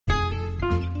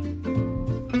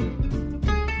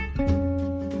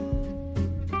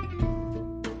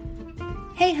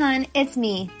hon, it's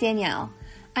me, Danielle.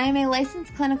 I am a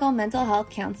licensed clinical mental health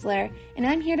counselor, and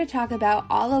I'm here to talk about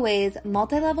all the ways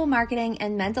multi-level marketing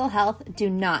and mental health do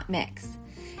not mix.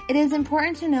 It is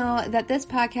important to know that this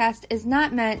podcast is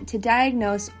not meant to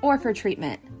diagnose or for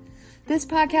treatment. This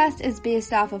podcast is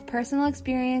based off of personal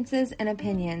experiences and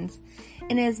opinions,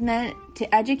 and is meant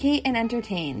to educate and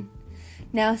entertain.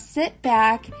 Now sit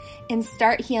back and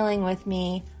start healing with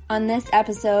me on this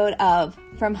episode of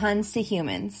From Huns to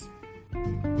Humans.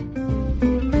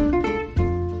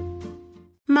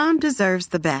 Mom deserves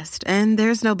the best, and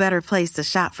there's no better place to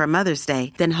shop for Mother's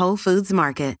Day than Whole Foods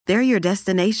Market. They're your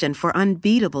destination for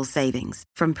unbeatable savings,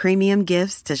 from premium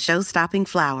gifts to show-stopping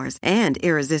flowers and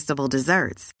irresistible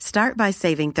desserts. Start by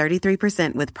saving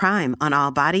 33% with Prime on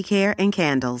all body care and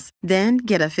candles. Then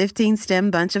get a 15-stem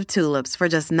bunch of tulips for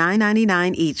just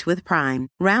 $9.99 each with Prime.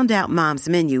 Round out Mom's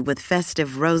menu with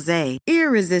festive rosé,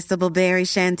 irresistible berry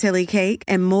chantilly cake,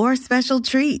 and more special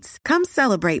treats. Come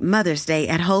celebrate Mother's Day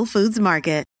at Whole Foods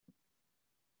Market.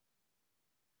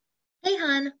 Hey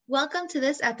hon, welcome to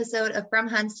this episode of From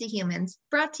Huns to Humans,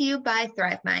 brought to you by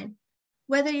ThriveMind.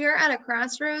 Whether you're at a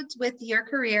crossroads with your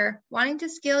career, wanting to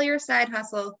scale your side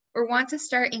hustle, or want to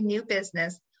start a new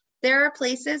business, there are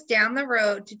places down the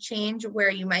road to change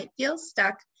where you might feel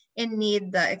stuck and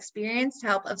need the experienced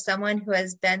help of someone who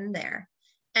has been there.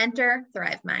 Enter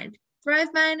ThriveMind.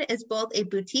 ThriveMind is both a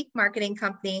boutique marketing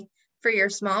company for your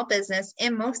small business,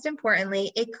 and most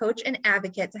importantly, a coach and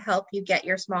advocate to help you get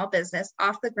your small business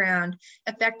off the ground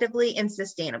effectively and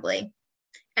sustainably.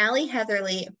 Allie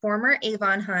Heatherly, former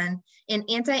Avon Hun and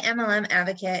anti-MLM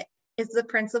advocate, is the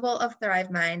principal of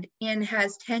ThriveMind and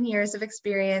has 10 years of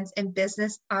experience in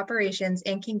business operations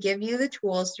and can give you the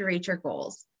tools to reach your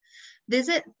goals.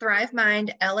 Visit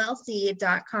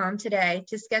ThriveMindLLC.com today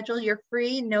to schedule your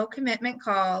free no-commitment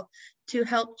call to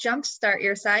help jumpstart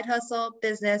your side hustle,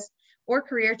 business, or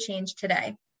career change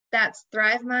today. That's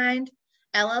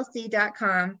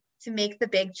ThriveMindLLC.com to make the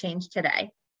big change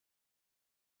today.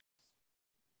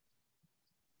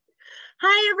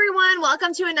 Hi, everyone.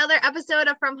 Welcome to another episode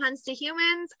of From Huns to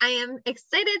Humans. I am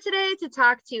excited today to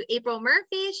talk to April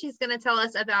Murphy. She's going to tell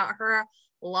us about her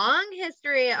long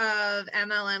history of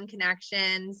MLM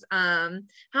connections. How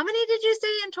many did you say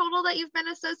in total that you've been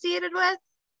associated with?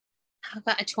 I've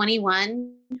got a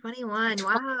 21. 21.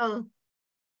 Wow.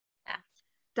 Yeah.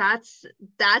 That's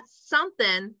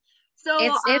something. So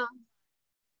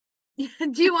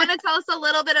do you want to tell us a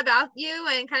little bit about you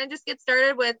and kind of just get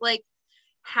started with like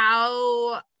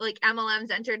how like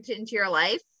MLMs entered into your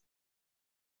life?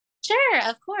 Sure,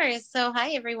 of course. So hi,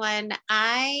 everyone.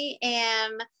 I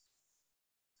am,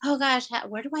 oh gosh,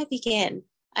 where do I begin?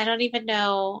 I don't even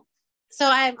know. So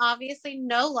I'm obviously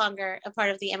no longer a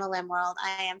part of the MLM world.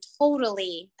 I am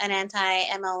totally an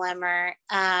anti-MLMer.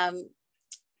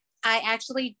 I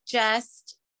actually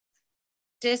just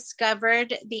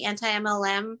discovered the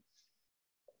anti-MLM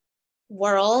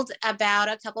world about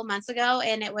a couple months ago,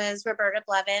 and it was Roberta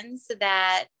Blevins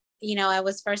that, I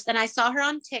was first, and I saw her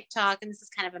on TikTok, and this is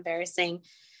kind of embarrassing.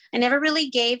 I never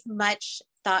really gave much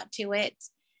thought to it,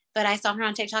 but I saw her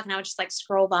on TikTok and I would just like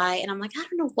scroll by and I'm like, I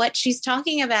don't know what she's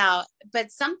talking about,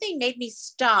 but something made me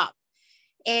stop.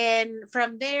 And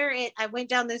from there, I went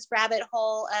down this rabbit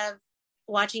hole of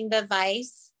watching the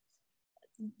Vice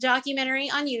documentary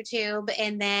on YouTube.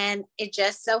 And then it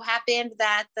just so happened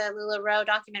that the LuLaRoe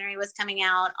documentary was coming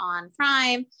out on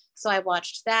Prime. So I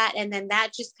watched that. And then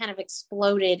that just kind of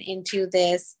exploded into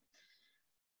this.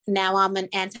 Now I'm an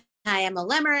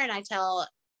anti-MLMer and I tell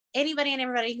anybody and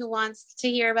everybody who wants to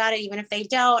hear about it, even if they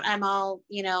don't, I'm all,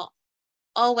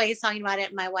 always talking about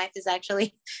it. My wife is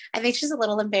actually, I think she's a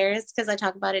little embarrassed because I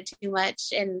talk about it too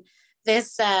much. And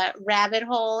this rabbit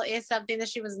hole is something that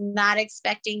she was not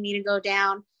expecting me to go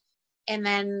down. And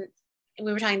then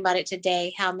we were talking about it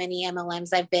today, how many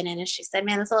MLMs I've been in. And she said,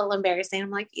 man, that's a little embarrassing.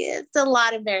 I'm like, yeah, it's a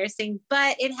lot embarrassing,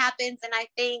 but it happens. And I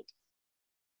think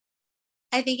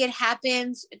it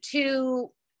happens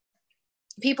to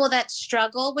people that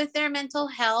struggle with their mental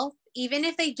health, even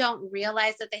if they don't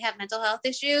realize that they have mental health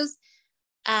issues.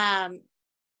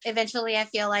 Eventually I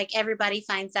feel like everybody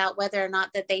finds out whether or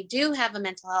not that they do have a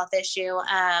mental health issue.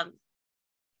 I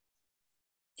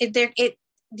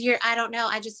don't know.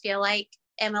 I just feel like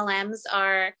MLMs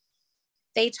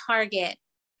they target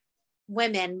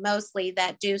women mostly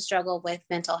that do struggle with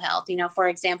mental health. For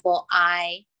example,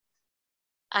 I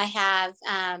have,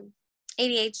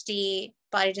 ADHD,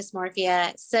 body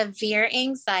dysmorphia, severe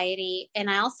anxiety. And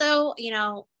I also,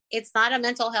 it's not a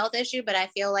mental health issue, but I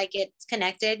feel like it's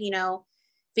connected,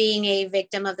 being a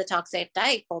victim of the toxic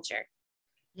diet culture.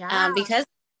 Yeah.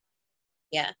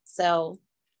 So.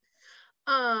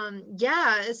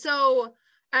 Yeah. So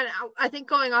And I think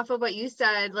going off of what you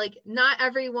said, like not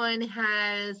everyone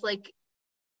has like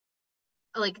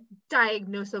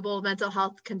diagnosable mental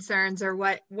health concerns or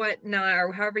whatnot,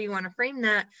 or however you want to frame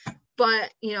that.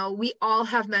 But, you know, we all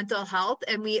have mental health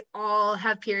and we all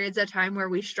have periods of time where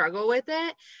we struggle with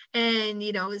it. And,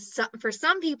 you know, for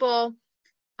some people,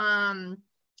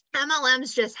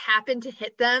 MLMs just happen to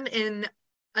hit them in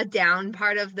a down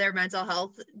part of their mental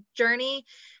health journey.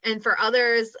 And for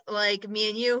others like me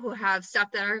and you who have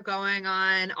stuff that are going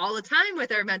on all the time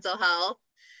with our mental health,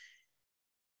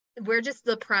 we're just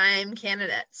the prime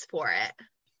candidates for it.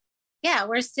 Yeah,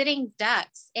 we're sitting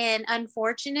ducks. And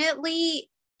unfortunately,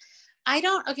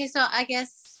 so I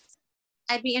guess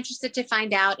I'd be interested to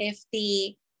find out if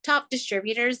the top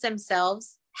distributors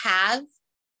themselves have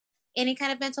any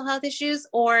kind of mental health issues,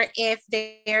 or if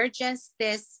they're just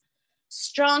this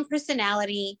strong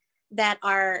personality that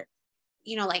are,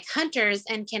 you know, like hunters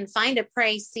and can find a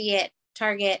prey, see it,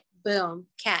 target, boom,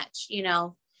 catch, you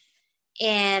know,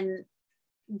 and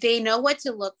they know what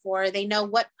to look for. They know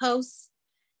what posts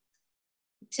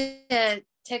to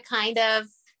kind of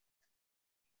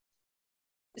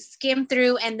skim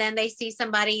through, and then they see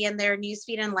somebody in their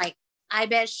newsfeed and like, I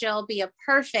bet she'll be a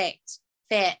perfect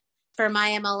fit for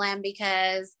my MLM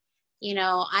because, you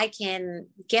know, I can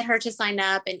get her to sign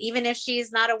up. And even if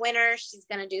she's not a winner, she's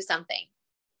going to do something.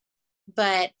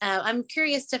 But I'm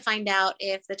curious to find out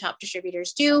if the top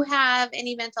distributors do have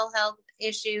any mental health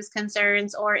issues,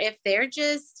 concerns, or if they're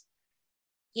just,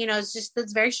 you know, it's just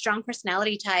this very strong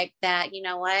personality type that, you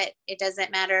know what, it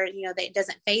doesn't matter, you know, that it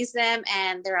doesn't phase them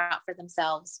and they're out for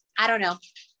themselves. I don't know.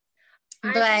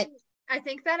 But I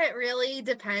think that it really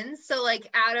depends. So like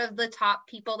out of the top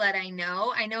people that I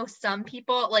know some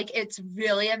people, like it's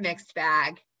really a mixed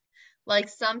bag. Like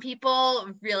some people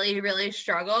really, really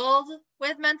struggled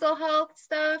with mental health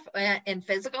stuff and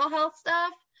physical health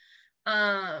stuff.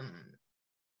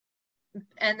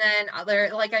 And then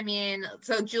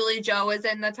so Julie Joe was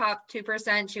in the top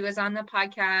 2%. She was on the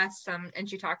podcast, and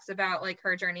she talks about like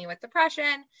her journey with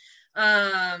depression.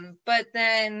 But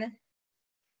then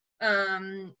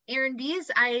Erin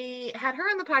Bees, I had her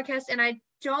on the podcast, and I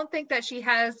don't think that she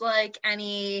has like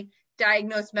any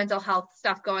diagnosed mental health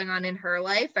stuff going on in her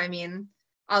life. I mean,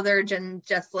 other than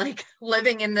just like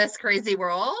living in this crazy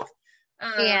world.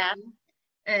 Yeah.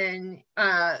 And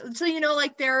so, you know,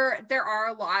 like there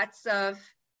are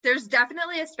there's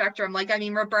definitely a spectrum. Like, I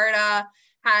mean, Roberta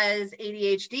has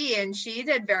ADHD and she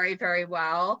did very, very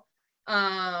well.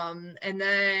 And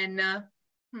then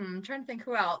I'm trying to think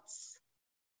who else.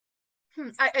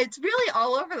 It's really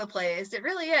all over the place. It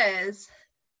really is.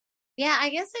 Yeah, I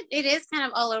guess it is kind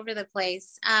of all over the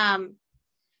place.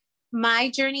 My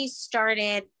journey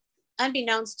started,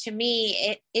 unbeknownst to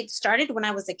me, it started when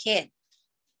I was a kid.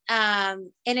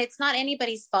 And it's not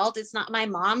anybody's fault. It's not my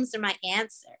mom's or my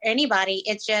aunt's or anybody.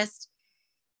 It's just,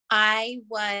 I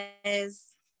was,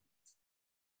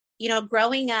 you know,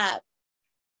 growing up,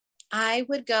 I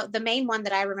would go, the main one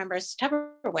that I remember is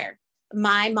Tupperware.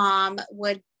 My mom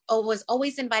was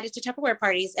always invited to Tupperware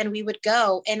parties and we would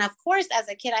go. And of course, as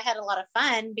a kid, I had a lot of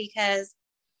fun because,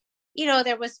 you know,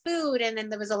 there was food and then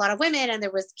there was a lot of women and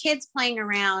there was kids playing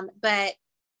around, but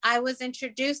I was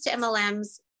introduced to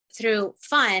MLMs through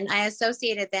fun. I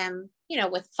associated them, you know,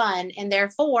 with fun, and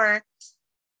therefore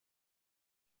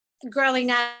growing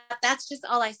up, that's just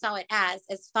all I saw it as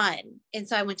fun. And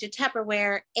so I went to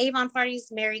Tupperware, Avon parties,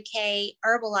 Mary Kay,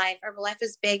 Herbalife. Herbalife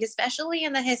is big, especially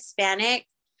in the Hispanic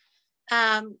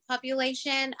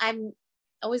population. I'm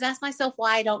always ask myself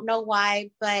why. I don't know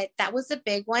why, but that was a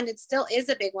big one. It still is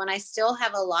a big one. I still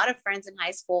have a lot of friends in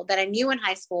high school that I knew in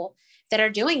high school that are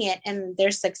doing it, and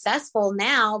they're successful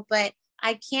now, but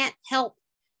I can't help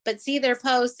but see their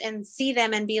posts and see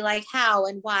them and be like, how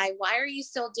and why are you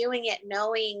still doing it?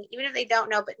 Knowing, even if they don't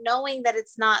know, but knowing that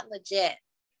it's not legit.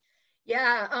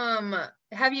 Yeah.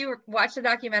 Have you watched the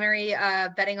documentary,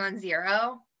 Betting on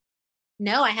Zero?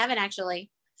 No, I haven't actually.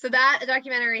 So that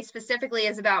documentary specifically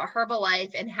is about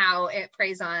Herbalife and how it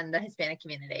preys on the Hispanic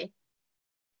community.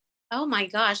 Oh my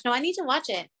gosh. No, I need to watch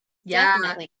it. Yeah.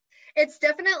 Definitely. It's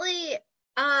definitely,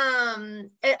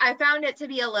 I found it to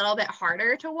be a little bit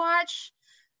harder to watch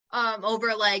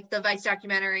over like the Vice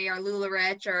documentary or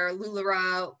LuLaRich or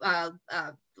LuLaRoe,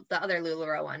 the other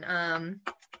LuLaRoe one,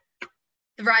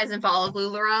 The Rise and Fall of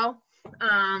LuLaRoe.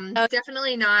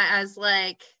 Definitely not as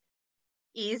like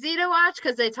easy to watch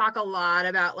because they talk a lot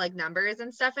about like numbers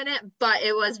and stuff in it, but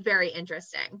it was very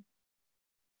interesting.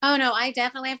 Oh no, I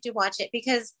definitely have to watch it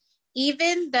because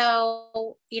even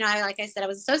though, you know, like I said, I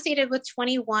was associated with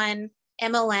 21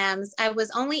 MLMs. I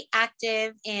was only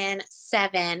active in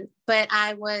 7, but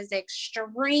I was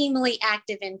extremely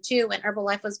active in 2, and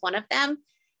Herbalife was one of them.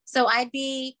 So I'm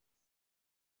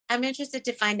interested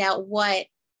to find out what's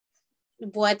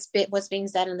being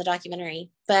said in the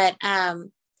documentary. But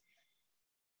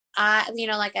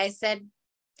like I said,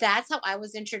 that's how I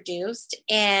was introduced,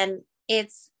 and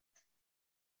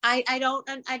I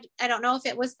don't know if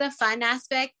it was the fun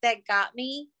aspect that got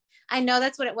me. I know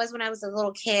that's what it was when I was a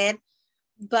little kid,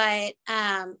 but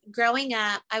growing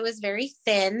up, I was very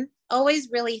thin, always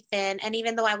really thin. And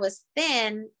even though I was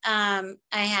thin, I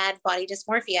had body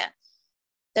dysmorphia.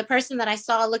 The person that I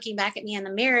saw looking back at me in the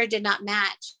mirror did not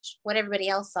match what everybody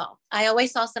else saw. I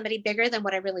always saw somebody bigger than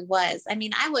what I really was. I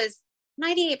mean, I was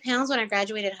 98 pounds when I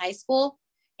graduated high school,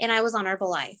 and I was on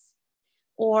Herbalife,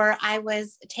 or I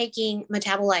was taking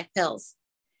Metabolife pills.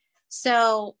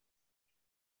 So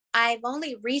I've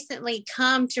only recently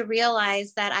come to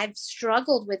realize that I've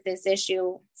struggled with this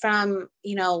issue from,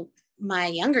 my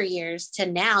younger years to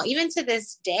now. Even to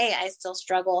this day, I still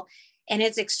struggle. And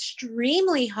it's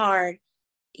extremely hard,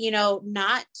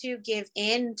 not to give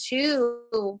in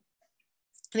to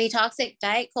the toxic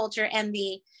diet culture and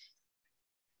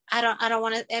I don't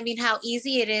want to, how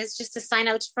easy it is just to sign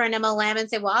up for an MLM and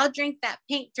say, well, I'll drink that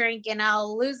pink drink and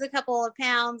I'll lose a couple of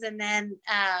pounds and then,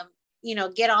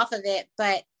 get off of it.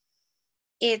 But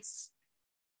it's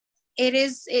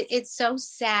so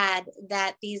sad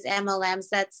that these MLMs,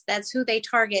 that's who they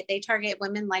target. They target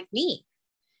women like me,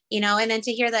 and then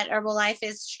to hear that Herbalife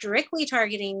is strictly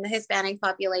targeting the Hispanic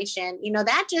population,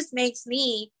 that just makes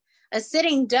me a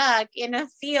sitting duck in a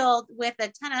field with a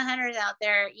ton of hunters out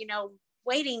there,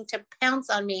 waiting to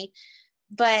pounce on me.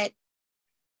 But,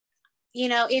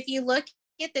 if you look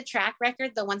at the track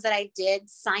record, the ones that I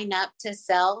did sign up to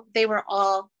sell, they were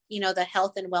all, the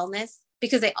health and wellness,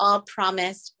 because they all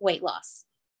promised weight loss.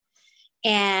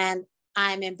 And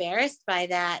I'm embarrassed by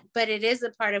that, but it is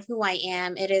a part of who I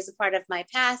am. It is a part of my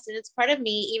past, and it's part of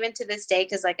me even to this day.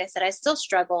 Cause like I said, I still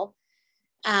struggle.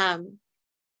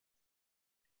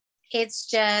 It's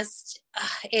just,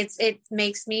 it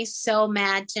makes me so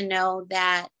mad to know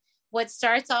that what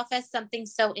starts off as something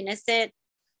so innocent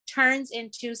turns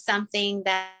into something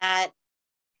that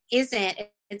isn't.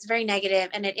 It's very negative,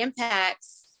 and it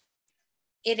impacts,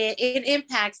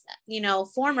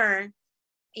 former,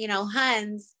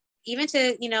 Huns, even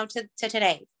to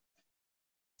today.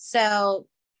 So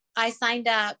I signed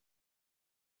up,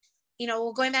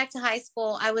 going back to high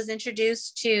school, I was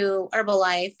introduced to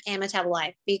Herbalife and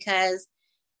Metabolife because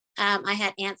I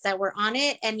had aunts that were on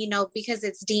it. And, because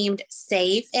it's deemed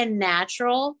safe and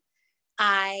natural,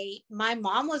 my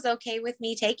mom was okay with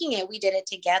me taking it. We did it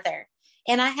together.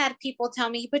 And I had people tell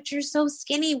me, but you're so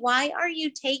skinny. Why are you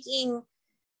taking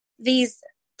these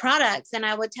products? And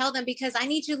I would tell them, because I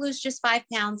need to lose just 5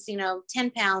 pounds,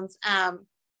 10 pounds.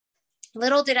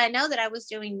 Little did I know that I was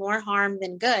doing more harm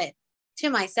than good to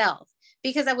myself,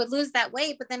 because I would lose that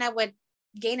weight, but then I would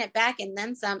gain it back and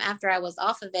then some after I was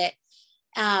off of it.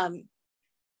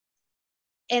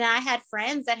 And I had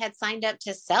friends that had signed up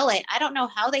to sell it. I don't know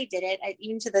how they did it.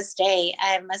 Even to this day,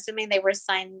 I'm assuming they were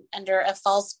signed under a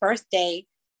false birthday.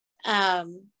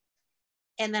 And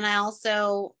then I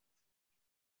also,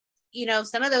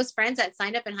 some of those friends that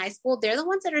signed up in high school, they're the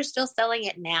ones that are still selling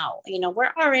it now.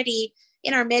 We're already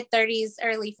in our mid 30s,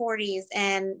 early 40s.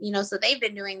 And, so they've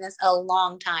been doing this a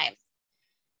long time.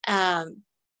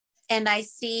 And I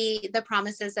see the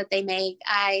promises that they make.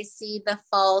 I see the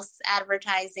false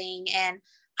advertising, and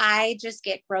I just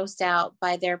get grossed out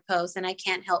by their posts, and I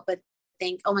can't help but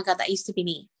think, oh my God, that used to be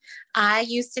me. I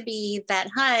used to be that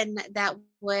Hun that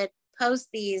would post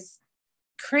these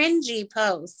cringy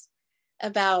posts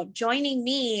about joining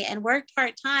me and work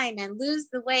part-time and lose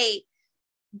the weight.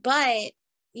 But,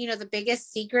 the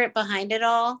biggest secret behind it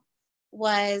all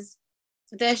was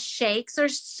the shakes are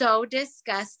so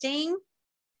disgusting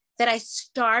that I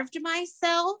starved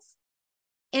myself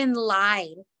and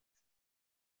lied.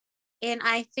 And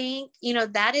I think,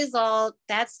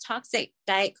 that's toxic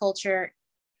diet culture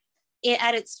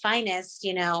at its finest,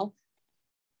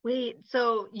 Wait,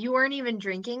 so you weren't even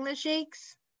drinking the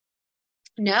shakes?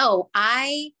 No,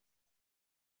 I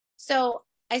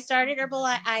started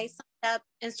Herbalife. I signed up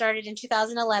and started in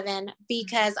 2011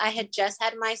 because I had just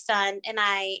had my son and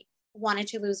I wanted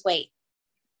to lose weight.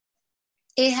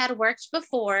 It had worked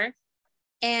before,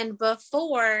 and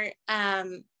before,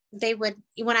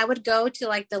 when I would go to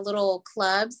like the little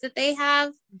clubs that they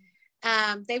have,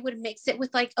 they would mix it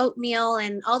with like oatmeal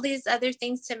and all these other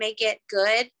things to make it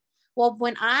good. Well,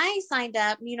 when I signed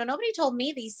up, nobody told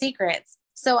me these secrets.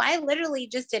 So I literally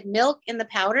just did milk in the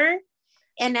powder.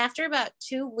 And after about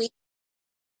 2 weeks,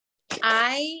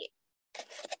 I'm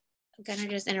gonna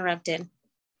just interrupted.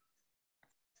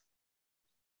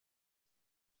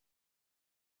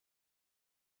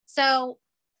 So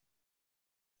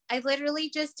I literally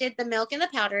just did the milk and the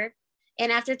powder.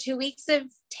 And after 2 weeks of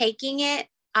taking it,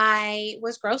 I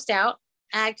was grossed out.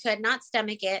 I could not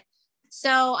stomach it.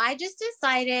 So I just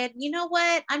decided, you know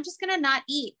what? I'm just going to not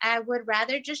eat. I would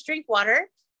rather just drink water,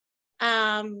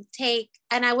 and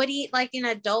I would eat like an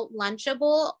adult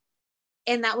Lunchable.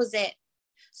 And that was it.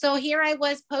 So here I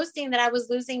was posting that I was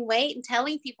losing weight and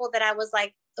telling people that I was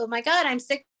like, oh my God, I'm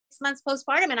 6 months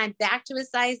postpartum and I'm back to a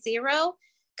size 0.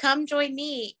 Come join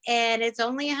me. And it's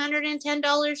only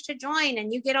 $110 to join.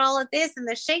 And you get all of this. And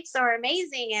the shakes are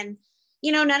amazing. And,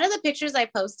 none of the pictures I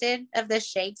posted of the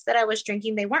shakes that I was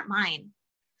drinking, they weren't mine.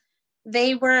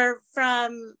 They were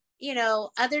from,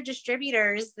 other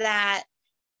distributors that,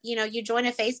 you join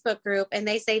a Facebook group and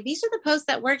they say, these are the posts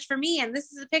that worked for me. And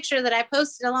this is a picture that I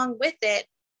posted along with it.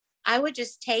 I would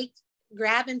just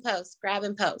grab and post.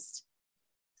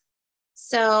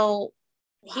 So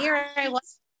here I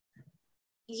was.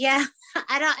 Yeah,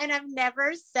 and I've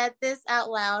never said this out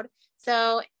loud.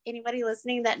 So anybody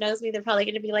listening that knows me, they're probably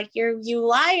going to be like, you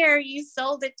liar, you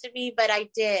sold it to me, but I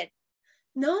did.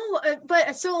 No,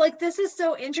 but so like, this is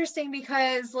so interesting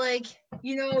because like,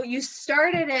 you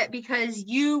started it because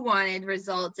you wanted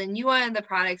results and you wanted the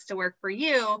products to work for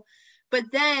you, but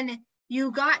then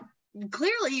you got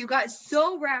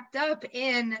so wrapped up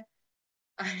in,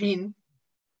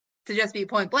 to just be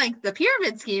point blank, the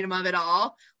pyramid scheme of it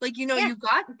all. Like, you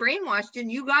got brainwashed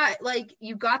and you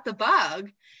got the bug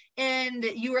and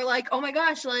you were like, oh my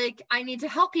gosh, like I need to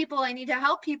help people like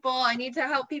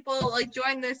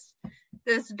join this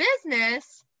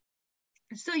business.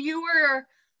 So you were,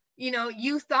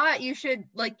 you thought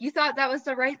that was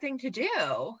the right thing to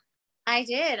do. I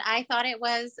did. I thought it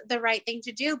was the right thing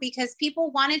to do because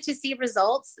people wanted to see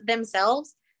results themselves.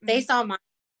 Mm-hmm. They saw mine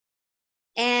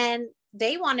and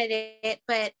they wanted it,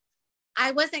 but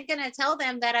I wasn't going to tell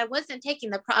them that I wasn't taking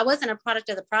I wasn't a product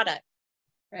of the product.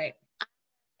 Right.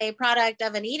 A product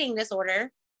of an eating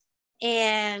disorder.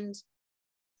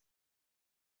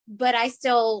 But I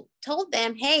still told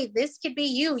them, hey, this could be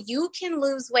you. You can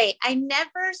lose weight. I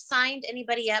never signed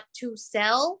anybody up to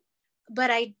sell, but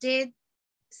I did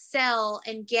sell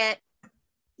and get,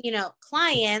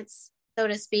 clients, so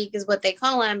to speak, is what they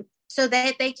call them, so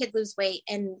that they could lose weight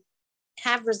and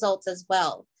have results as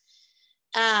well.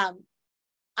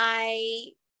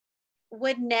 I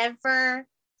would never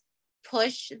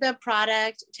push the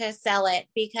product to sell it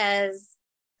because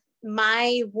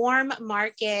my warm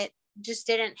market just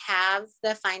didn't have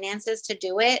the finances to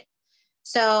do it.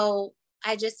 So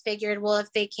I just figured, well,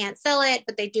 if they can't sell it,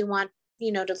 but they do want,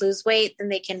 to lose weight, then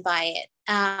they can buy it.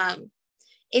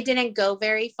 It didn't go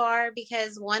very far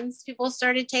because once people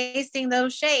started tasting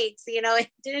those shakes, it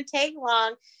didn't take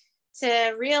long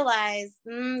to realize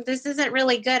this isn't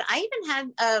really good. I even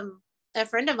had a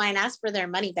friend of mine ask for their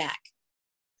money back.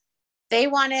 They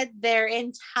wanted their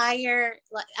entire,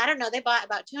 I don't know, they bought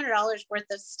about $200 worth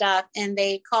of stuff and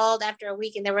they called after a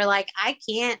week and they were like, I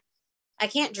can't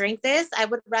drink this. I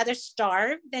would rather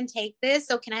starve than take this.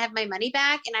 So can I have my money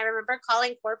back? And I remember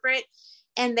calling corporate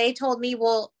and they told me,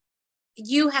 well,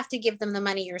 you have to give them the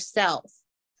money yourself.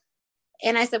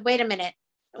 And I said, wait a minute.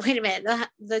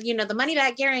 The money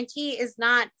back guarantee is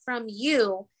not from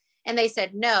you. And they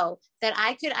said, no, that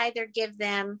I could either give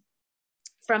them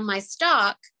from my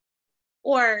stock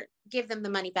or give them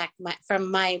the money back from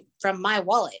my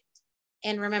wallet.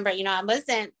 And remember, I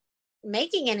wasn't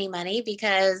making any money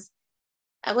because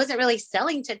I wasn't really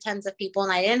selling to tons of people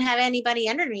and I didn't have anybody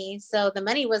under me. So the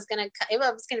money was going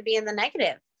to be in the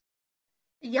negative.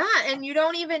 Yeah. And you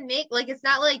don't even make, it's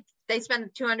not like they spend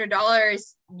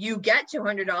 $200, you get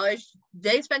 $200.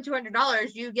 They spend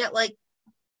 $200, you get like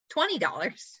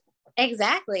 $20.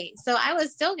 Exactly. So I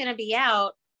was still going to be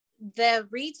out the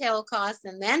retail cost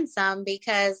and then some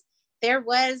because there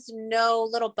was no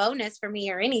little bonus for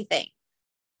me or anything.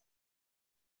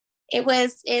 It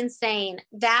was insane.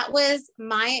 That was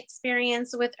my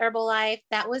experience with Herbalife.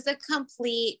 That was a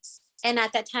complete, and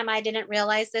at that time I didn't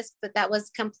realize this, but that was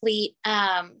complete.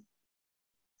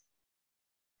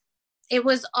 It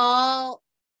was all,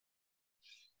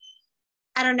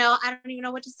 I don't know. I don't even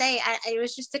know what to say. It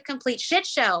was just a complete shit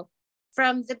show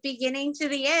from the beginning to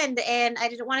the end. And I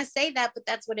didn't want to say that, but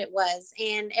that's what it was.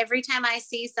 And every time I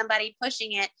see somebody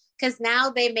pushing it, because now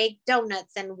they make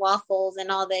donuts and waffles and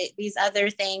all these other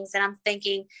things. And I'm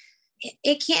thinking,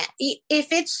 it can't,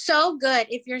 if it's so good,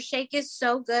 if your shake is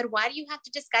so good, why do you have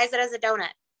to disguise it as a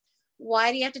donut?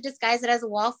 Why do you have to disguise it as a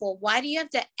waffle? Why do you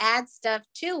have to add stuff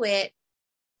to it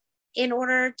in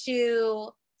order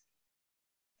to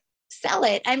sell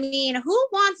it. I mean, who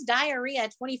wants diarrhea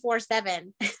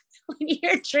 24/7 when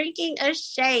you're drinking a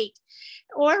shake?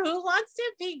 Or who wants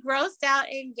to be grossed out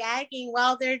and gagging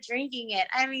while they're drinking it?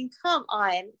 I mean, come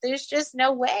on. There's just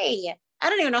no way. I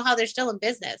don't even know how they're still in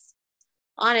business.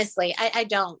 Honestly, I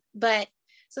don't. But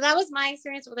so that was my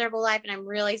experience with Herbalife, and I'm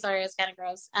really sorry. It was kind of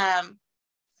gross.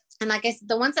 And like I said,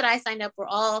 the ones that I signed up were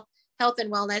all health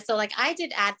and wellness. So like I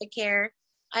did Advocare.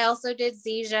 I also did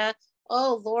Zija.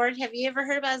 Oh Lord, have you ever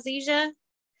heard about Zija?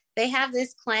 They have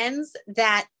this cleanse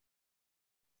that,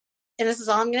 and this is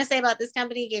all I'm going to say about this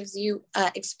company, gives you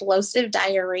explosive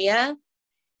diarrhea.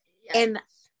 Yes. And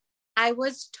I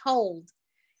was told,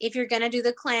 if you're going to do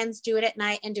the cleanse, do it at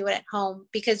night and do it at home,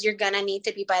 because you're going to need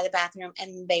to be by the bathroom.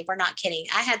 And they were not kidding.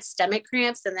 I had stomach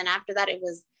cramps. And then after that, it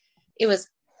was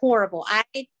horrible. I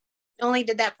only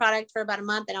did that product for about a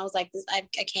month, and I was like, I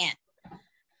can't.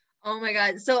 Oh my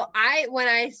God. So when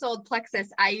I sold Plexus,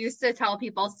 I used to tell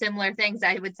people similar things.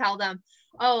 I would tell them,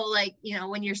 oh, like, you know,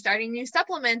 when you're starting new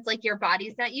supplements, like your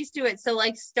body's not used to it. So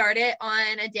like start it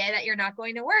on a day that you're not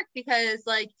going to work, because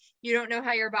like, you don't know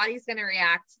how your body's going to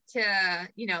react to,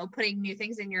 you know, putting new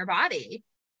things in your body.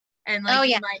 And like,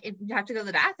 you might have to go to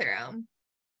the bathroom.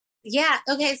 Yeah.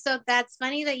 Okay. So that's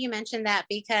funny that you mentioned that,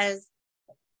 because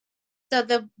so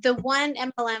the one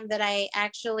MLM that I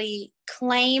actually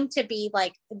claim to be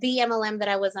like the MLM that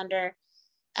I was under,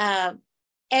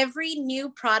 every new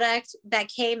product that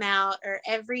came out, or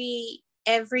every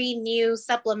new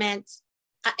supplement,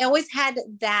 I always had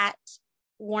that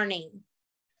warning.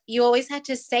 You always had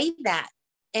to say that.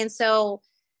 And so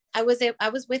I was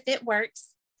with It Works,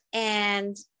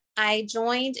 and I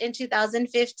joined in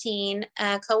 2015.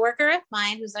 A coworker of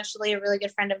mine, who's actually a really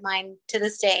good friend of mine to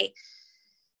this day,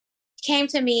 came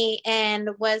to me and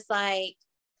was like,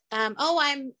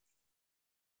 I'm,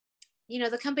 you know,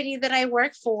 the company that I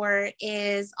work for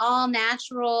is all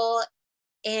natural,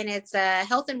 and it's a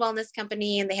health and wellness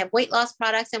company, and they have weight loss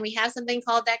products, and we have something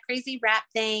called that crazy wrap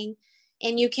thing,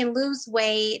 and you can lose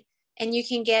weight, and you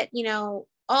can get, you know,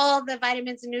 all the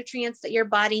vitamins and nutrients that your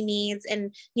body needs,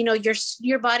 and, you know,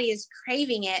 your body is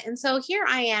craving it. And so here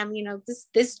I am, you know,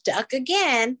 this duck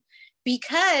again,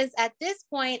 because at this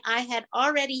point I had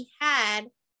already had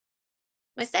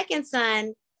my second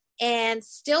son and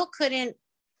still couldn't,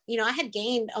 you know, I had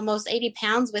gained almost 80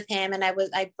 pounds with him, and I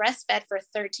breastfed for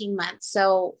 13 months.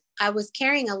 So I was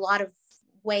carrying a lot of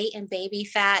weight and baby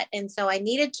fat. And so I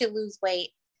needed to lose weight.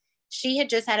 She had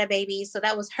just had a baby. So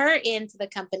that was her into the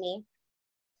company.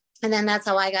 And then that's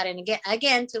how I got in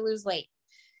again to lose weight.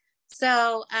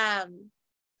 So,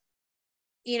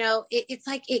 you know, it's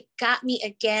like, it got me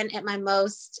again at my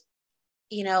most,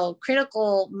 you know,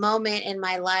 critical moment in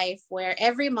my life, where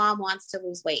every mom wants to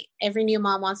lose weight. Every new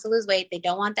mom wants to lose weight. They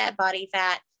don't want that body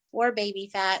fat or baby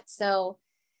fat. So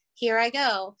here I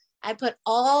go. I put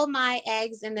all my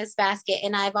eggs in this basket,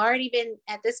 and I've already been,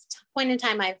 at this point in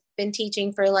time, I've been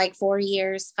teaching for like 5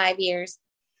 years.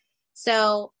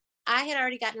 So I had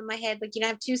already gotten in my head, like, you know,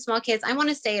 I have 2 small kids. I want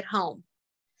to stay at home.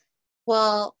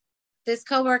 Well, this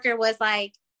coworker was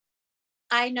like,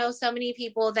 I know so many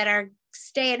people that are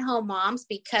stay-at-home moms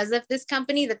because of this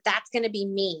company, that's going to be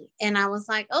me. And I was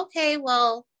like, okay,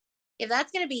 well, if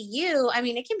that's going to be you, I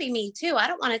mean, it can be me too. I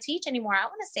don't want to teach anymore. I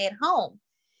want to stay at home.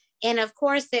 And of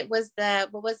course it was the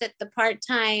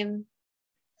part-time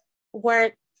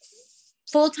work,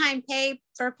 full-time pay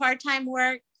for part-time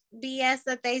work BS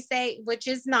that they say, which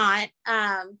is not.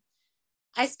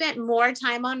 I spent more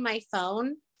time on my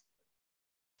phone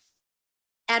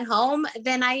at home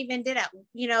than I even did at,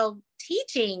 you know,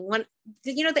 teaching. When,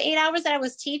 you know, the 8 hours that I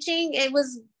was teaching, it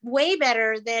was way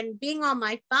better than being on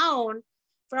my phone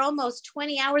for almost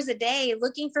 20 hours a day,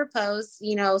 looking for posts,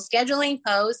 you know, scheduling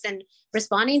posts and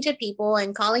responding to people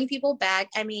and calling people back.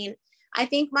 I mean, I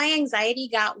think my anxiety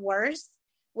got worse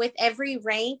with every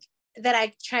rank that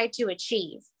I tried to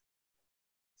achieve,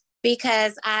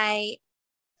 because I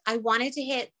wanted to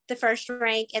hit the first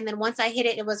rank. And then once I hit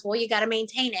it, it was, well, you got to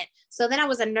maintain it. So then I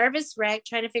was a nervous wreck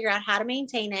trying to figure out how to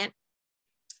maintain it.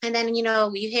 And then, you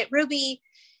know, you hit Ruby,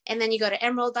 and then you go to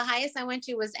Emerald. The highest I went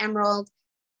to was Emerald.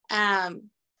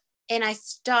 And I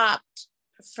stopped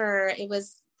it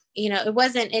was, you know, it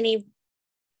wasn't any,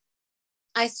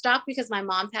 I stopped because my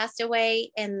mom passed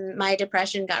away and my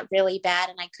depression got really bad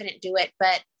and I couldn't do it.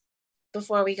 But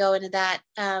before we go into that,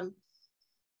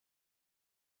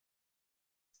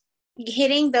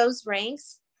 hitting those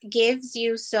ranks gives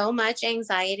you so much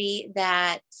anxiety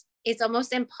that it's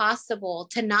almost impossible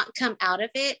to not come out of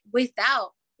it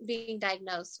without being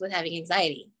diagnosed with having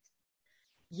anxiety.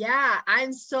 Yeah,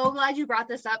 I'm so glad you brought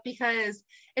this up, because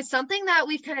it's something that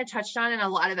we've kind of touched on in a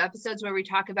lot of episodes where we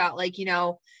talk about, like, you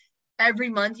know, every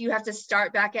month you have to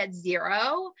start back at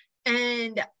zero.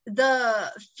 And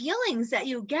the feelings that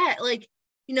you get, like,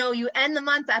 you know, you end the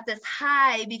month at this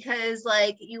high because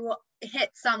like you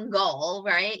hit some goal,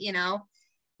 right? You know,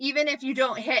 even if you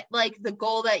don't hit like the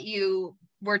goal that you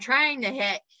were trying to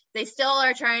hit, they still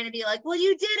are trying to be like, well,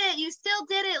 you did it. You still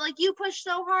did it. Like you pushed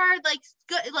so hard. Like,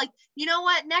 good. Like, you know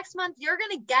what? Next month, you're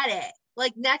going to get it.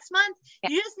 Like next month,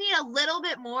 you just need a little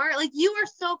bit more. Like you are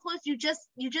so close. You just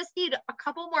need a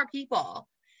couple more people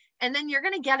and then you're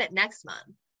going to get it next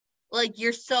month. Like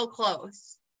you're so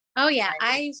close. Oh yeah.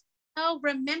 Right? I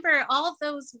remember all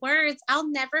those words.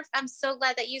 I'm so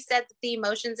glad that you said the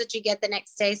emotions that you get the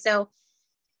next day. So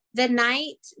the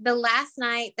last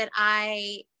night that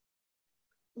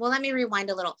let me rewind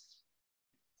a little.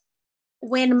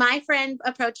 When my friend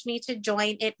approached me to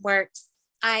join It Works,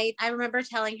 I remember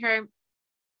telling her,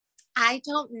 I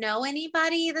don't know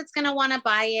anybody that's going to want to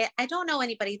buy it. I don't know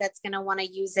anybody that's going to want to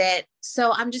use it.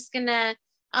 So I'll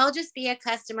just be a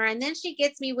customer. And then she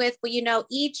gets me with, well, you know,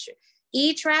 each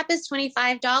wrap is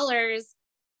 $25.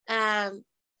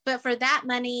 But for that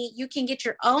money, you can get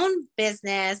your own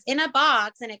business in a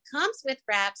box and it comes with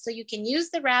wraps. So you can use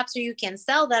the wraps or you can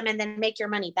sell them and then make your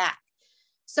money back.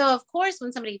 So of course,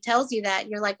 when somebody tells you that,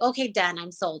 you're like, okay, done.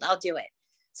 I'm sold. I'll do it.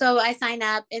 So I sign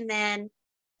up and then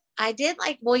I did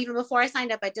even before I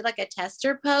signed up, I did like a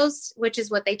tester post, which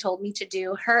is what they told me to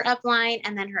do. Her upline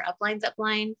and then her upline's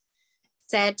upline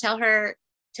said, tell her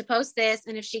to post this.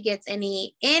 And if she gets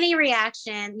any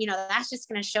reaction, you know, that's just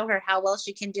going to show her how well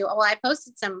she can do. Well, I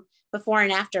posted some before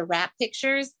and after wrap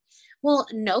pictures. Well,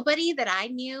 nobody that I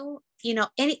knew, you know,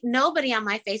 nobody on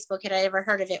my Facebook had ever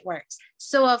heard of It Works.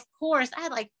 So of course I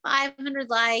had like 500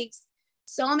 likes,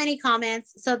 so many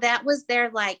comments. So that was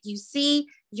their you see,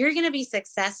 you're going to be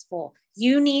successful.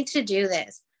 You need to do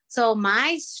this. So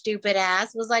my stupid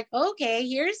ass was like, okay,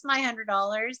 here's my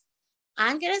 $100.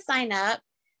 I'm going to sign up.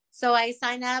 So I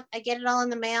sign up, I get it all in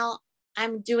the mail.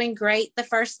 I'm doing great the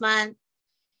first month.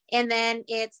 And then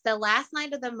it's the last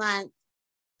night of the month.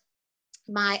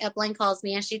 My upline calls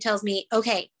me and she tells me,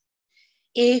 okay,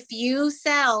 if you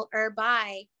sell or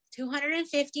buy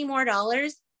 $250 more,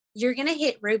 you're going to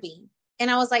hit Ruby.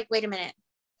 And I was like, wait a minute.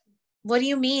 What do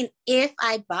you mean if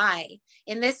I buy?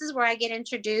 And this is where I get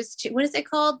introduced to, what is it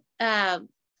called? What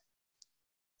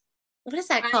is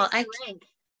that called?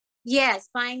 Yes,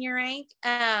 buying your rank.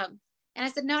 And I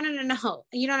said, no,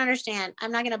 you don't understand.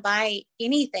 I'm not going to buy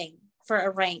anything for a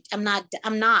rank. I'm not.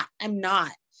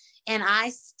 And I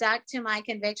stuck to my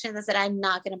conviction that said, I'm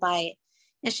not going to buy it.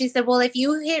 And she said, well, if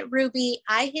you hit Ruby,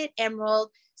 I hit Emerald,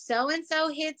 so-and-so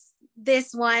hits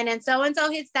this one and so-and-so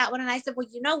hits that one. And I said, well,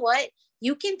 you know what?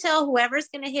 You can tell whoever's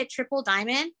going to hit Triple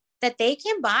Diamond that they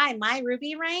can buy my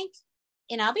Ruby rank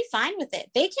and I'll be fine with it.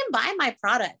 They can buy my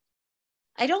product.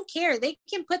 I don't care. They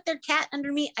can put their cat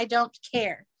under me. I don't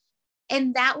care.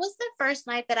 And that was the first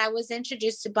night that I was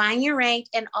introduced to buying your rank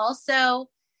and also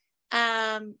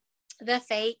the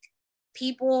fake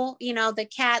people, you know, the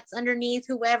cats underneath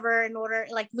whoever in order,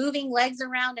 like moving legs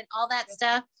around and all that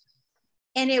stuff.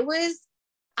 And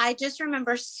I just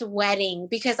remember sweating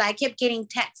because I kept getting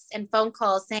texts and phone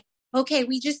calls saying, okay,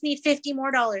 we just need $50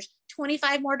 more,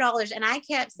 $25 more. And I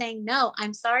kept saying, no,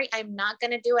 I'm sorry. I'm not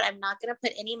going to do it. I'm not going to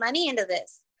put any money into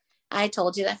this. I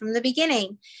told you that from the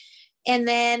beginning. And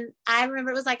then I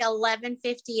remember it was like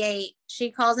 11:58.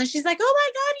 She calls and she's like, oh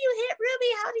my God, you hit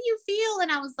Ruby. How do you feel?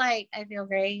 And I was like, I feel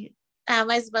great. How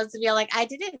am I supposed to feel? Like, I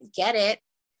didn't get it,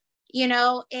 you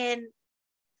know, and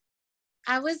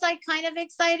I was like kind of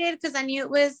excited because I knew it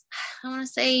was, I want to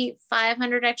say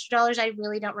 $500 extra. I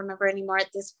really don't remember anymore at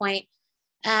this point.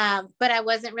 But I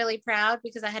wasn't really proud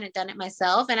because I hadn't done it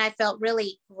myself. And I felt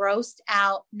really grossed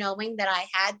out knowing that I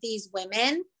had these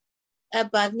women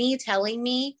above me telling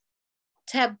me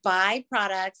to buy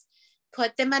products,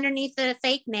 put them underneath a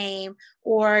fake name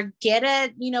or get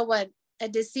a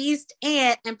deceased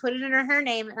aunt and put it under her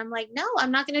name. And I'm like, no,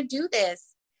 I'm not going to do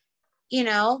this, you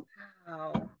know?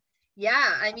 Wow.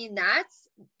 Yeah. I mean, that's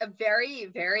a very,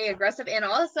 very aggressive. And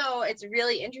also it's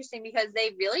really interesting because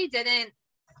they really didn't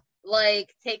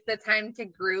take the time to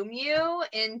groom you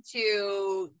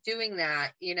into doing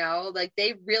that, you know, like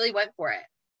they really went for it.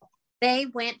 They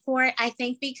went for it. I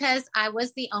think because I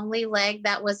was the only leg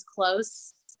that was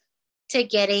close to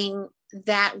getting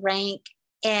that rank.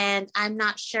 And I'm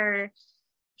not sure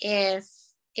if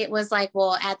it was like,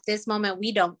 well, at this moment,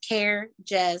 we don't care.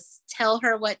 Just tell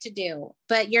her what to do.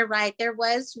 But you're right. I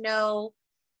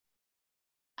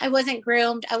wasn't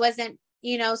groomed. I wasn't,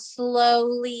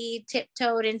 slowly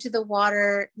tiptoed into the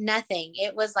water. Nothing.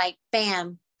 It was like,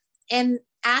 bam. And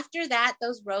after that,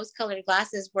 those rose-colored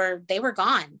glasses were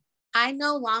gone. I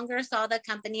no longer saw the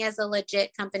company as a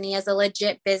legit company, as a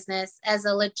legit business, as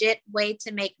a legit way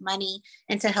to make money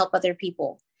and to help other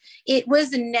people. It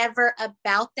was never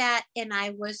about that. And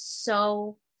I was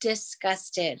so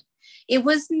disgusted. It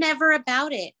was never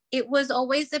about it. It was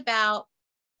always about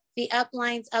the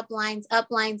uplines, uplines,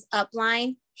 uplines,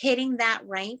 upline, hitting that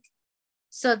rank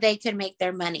so they could make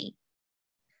their money.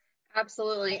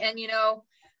 Absolutely. And,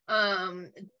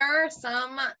 there are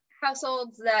some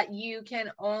households that you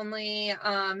can only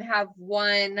have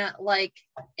one like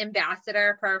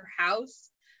ambassador per house,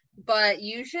 but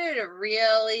you should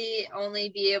really only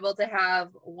be able to have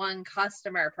one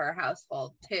customer per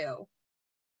household too.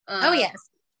 Oh, yes.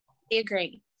 I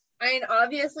agree. I mean,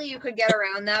 obviously you could get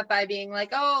around that by being like,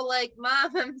 oh, like,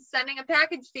 Mom, I'm sending a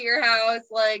package to your house.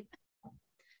 Like,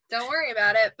 don't worry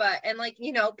about it. But, and like,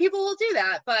 people will do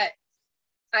that, but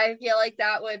I feel like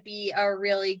that would be a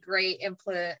really great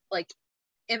implant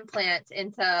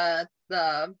into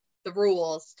the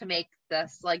rules to make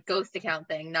this like ghost account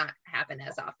thing not happen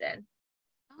as often.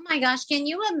 Oh my gosh. Can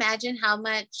you imagine how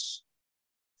much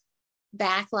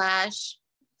backlash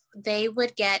they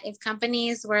would get if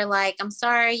companies were like, I'm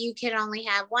sorry, you can only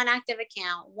have one active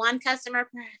account, one customer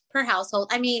per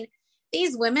household? I mean,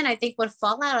 these women, I think, would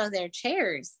fall out of their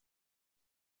chairs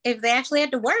if they actually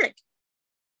had to work.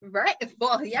 Right.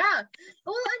 Well, yeah.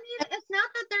 Well, I mean, it's not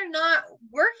that they're not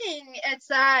working. It's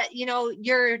that,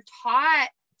 you're taught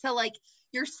to like,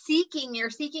 you're seeking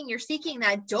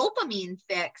that dopamine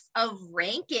fix of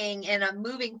ranking and of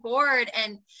moving forward.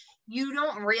 And you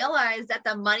don't realize that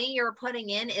the money you're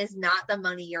putting in is not the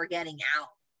money you're getting out.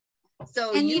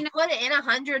 So and you put in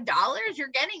 $100, you're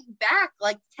getting back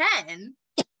like 10.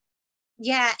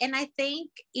 Yeah. And I think,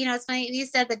 it's funny you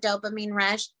said the dopamine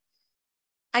rush.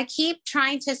 I keep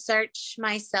trying to search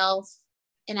myself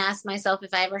and ask myself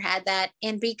if I ever had that.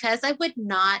 And because I would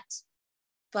not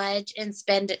budge and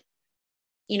spend,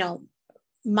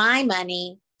 my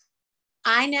money,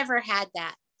 I never had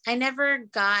that. I never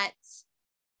got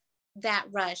that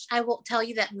rush. I will tell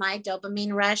you that my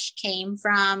dopamine rush came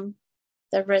from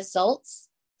the results.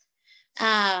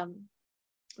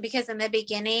 Because in the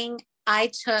beginning,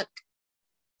 I took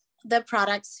the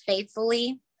products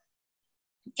faithfully,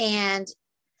 and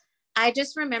I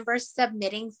just remember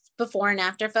submitting before and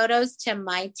after photos to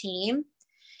my team,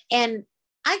 and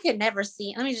I could never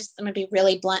see, I'm going to be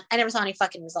really blunt. I never saw any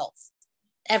fucking results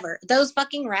ever. Those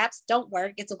fucking wraps don't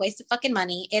work. It's a waste of fucking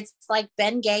money. It's like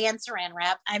Ben Gay and Saran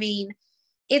wrap. I mean,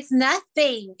 it's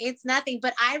nothing.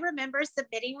 But I remember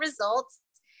submitting results,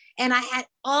 and I had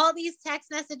all these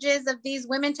text messages of these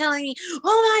women telling me,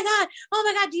 oh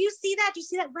my God, do you see that? Do you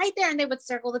see that right there? And they would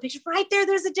circle the picture right there.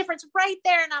 There's a difference right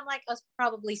there. And I'm like, I was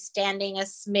probably standing a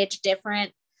smidge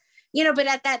different, but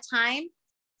at that time,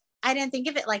 I didn't think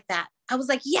of it like that. I was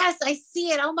like, yes, I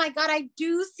see it. Oh my God, I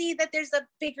do see that there's a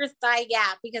bigger thigh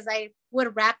gap, because I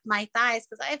would wrap my thighs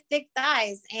because I have thick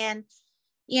thighs. And,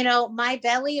 my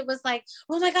belly, it was like,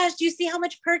 oh my gosh, do you see how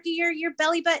much perkier your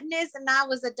belly button is? And I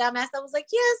was a dumbass. I was like,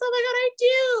 yes, oh my God, I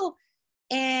do.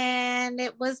 And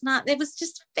it was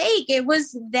just fake. It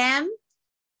was them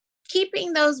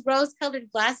keeping those rose-colored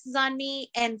glasses on me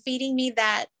and feeding me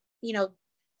that,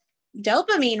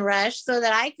 dopamine rush so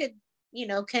that I could,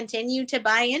 continue to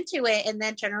buy into it and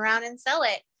then turn around and sell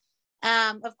it.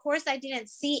 Of course, I didn't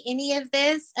see any of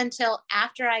this until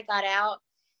after I got out.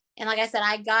 And like I said,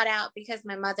 I got out because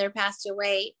my mother passed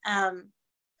away. And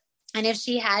if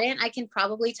she hadn't, I can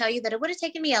probably tell you that it would have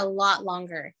taken me a lot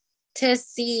longer to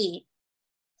see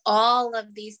all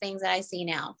of these things that I see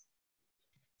now.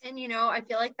 And, I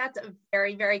feel like that's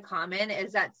very, very common,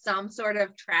 is that some sort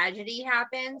of tragedy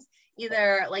happens.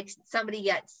 Either like somebody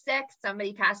gets sick,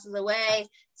 somebody passes away,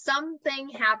 something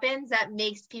happens that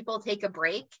makes people take a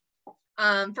break.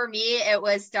 For me, it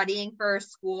was studying for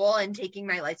school and taking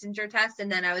my licensure test.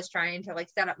 And then I was trying to like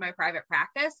set up my private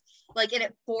practice, and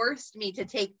it forced me to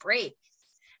take breaks.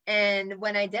 And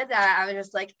when I did that, I was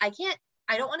just like, I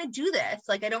don't want to do this.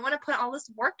 Like, I don't want to put all this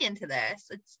work into this.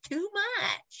 It's too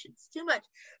much.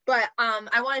 But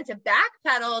I wanted to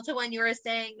backpedal to when you were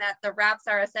saying that the wraps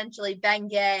are essentially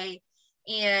Bengay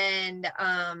and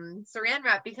Saran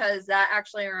wrap, because that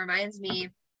actually reminds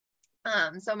me.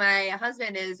 So my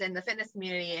husband is in the fitness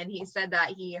community, and he said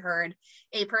that he heard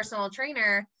a personal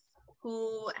trainer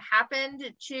who happened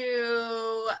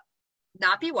to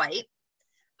not be white.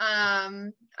 I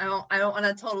don't want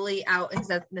to totally out his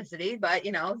ethnicity, but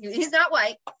he's not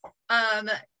white.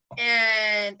 And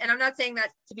I'm not saying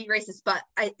that to be racist, but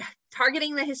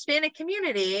targeting the Hispanic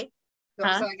community. So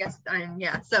I guess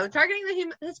So targeting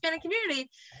the Hispanic community,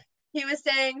 he was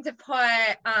saying to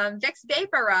put Vicks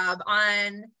Vapor Rub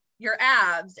on your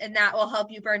abs, and that will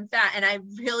help you burn fat. And I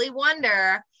really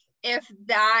wonder if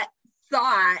that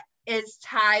thought is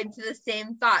tied to the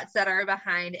same thoughts that are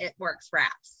behind It Works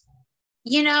wraps.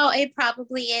 You know, it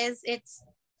probably is.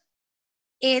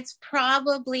 It's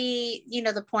probably, you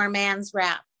know, the poor man's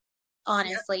wrap,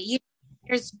 honestly. Yep.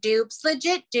 There's dupes,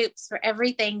 legit dupes for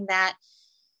everything that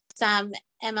some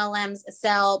MLMs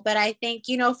sell. But I think,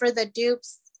 you know, for the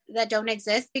dupes that don't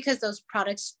exist because those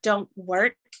products don't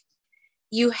work,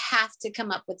 you have to come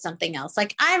up with something else.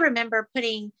 Like I remember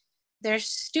putting their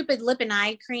stupid lip and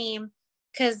eye cream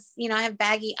because, you know, I have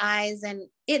baggy eyes and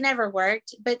it never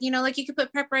worked. But, you know, like you could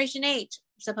put Preparation H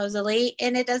supposedly,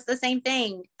 and it does the same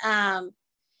thing.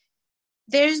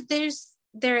 Their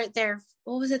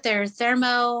what was it? Their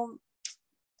thermo,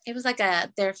 it was like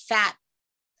their fat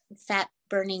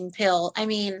burning pill. I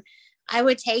mean, I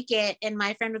would take it and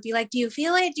my friend would be like, do you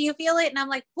feel it? Do you feel it? And I'm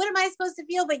like, what am I supposed to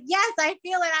feel? But yes, I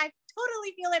feel it. I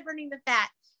totally feel it burning the fat.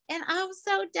 And I was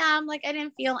so dumb. Like I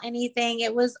didn't feel anything.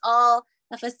 It was all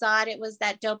a facade. It was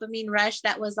that dopamine rush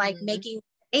that was like making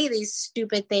these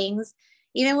stupid things,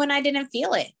 even when I didn't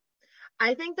feel it.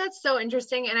 I think that's so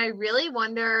interesting. And I really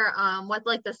wonder what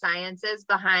like the science is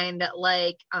behind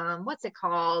like, what's it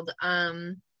called?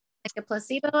 Like a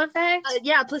placebo effect?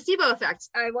 Yeah, placebo effects.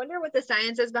 I wonder what the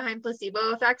science is behind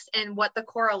placebo effects and what the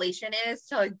correlation is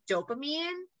to like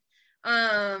dopamine.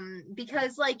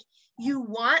 Because like you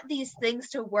want these things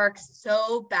to work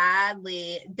so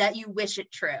badly that you wish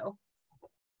it true.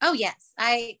 Oh yes.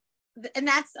 And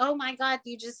that's, oh my God,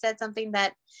 you just said something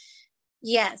that,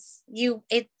 yes, you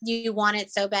want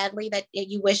it so badly that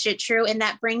you wish it true. And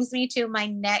that brings me to my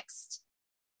next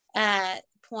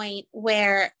point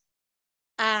where,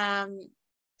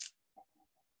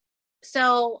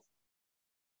 so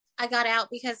I got out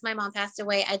because my mom passed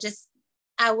away.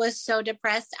 I was so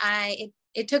depressed.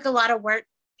 It took a lot of work.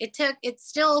 There's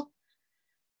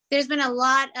been a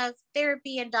lot of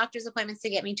therapy and doctor's appointments to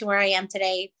get me to where I am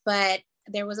today. But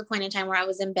there was a point in time where I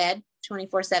was in bed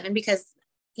 24/7 because,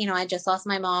 you know, I just lost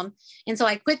my mom. And so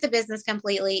I quit the business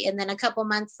completely. And then a couple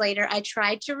months later, I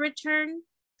tried to return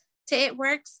to It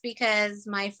Works because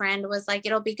my friend was like,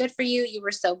 it'll be good for you. You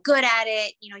were so good at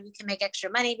it. You know, you can make extra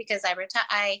money because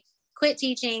I quit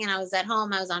teaching and I was at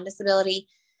home. I was on disability.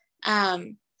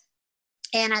 And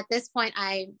at this point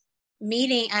I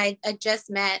just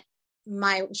met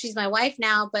she's my wife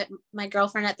now, but my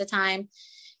girlfriend at the time.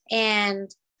 And,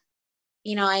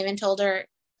 you know, I even told her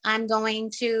I'm going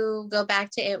to go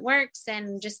back to It Works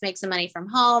and just make some money from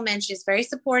home. And she's very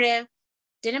supportive.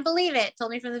 Didn't believe it. Told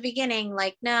me from the beginning,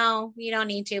 like, no, you don't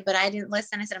need to, but I didn't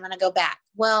listen. I said, I'm going to go back.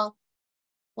 Well,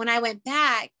 when I went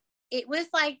back, it was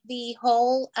like the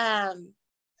whole,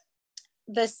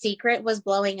 The Secret was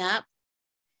blowing up.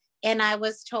 And I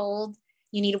was told,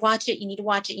 you need to watch it. You need to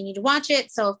watch it. You need to watch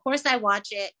it. So of course I watch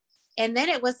it. And then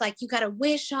it was like, you got to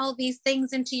wish all these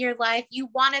things into your life. You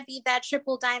want to be that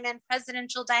triple diamond,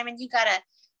 presidential diamond. You got to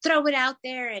throw it out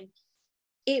there. And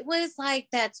it was like,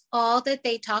 that's all that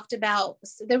they talked about.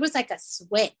 There was like a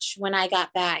switch when I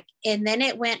got back. And then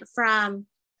it went from,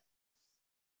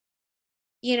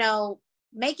 you know,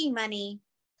 making money,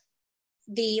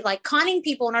 the like conning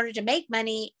people in order to make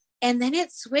money. And then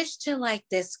it switched to like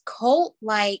this cult,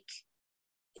 like,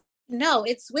 no,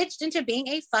 it switched into being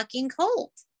a fucking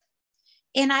cult.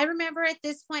 And I remember at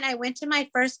this point, I went to my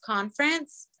first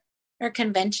conference or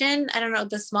convention. I don't know,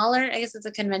 the smaller, I guess it's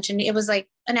a convention. It was like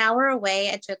an hour away.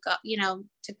 I took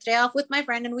the day off with my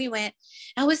friend and we went.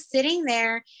 I was sitting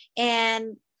there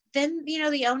and then, you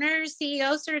know, the owner,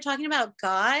 CEO started talking about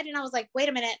God. And I was like, wait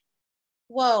a minute.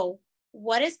 Whoa,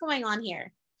 what is going on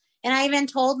here? And I even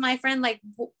told my friend, like,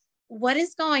 what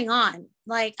is going on?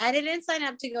 Like, I didn't sign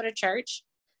up to go to church.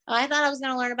 I thought I was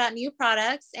going to learn about new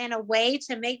products and a way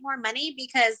to make more money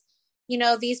because, you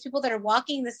know, these people that are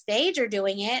walking the stage are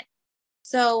doing it.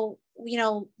 So, you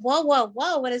know, whoa,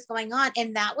 what is going on?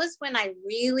 And that was when I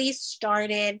really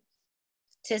started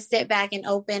to sit back and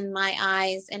open my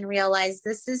eyes and realize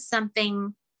this is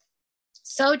something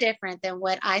so different than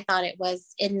what I thought it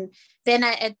was. And then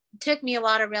it took me a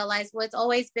while to realize, well, it's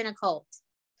always been a cult.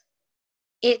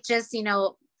 It just, you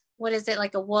know, what is it?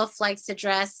 Like a wolf likes to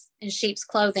dress in sheep's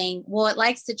clothing. Well, it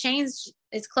likes to change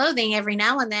its clothing every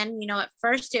now and then. You know, at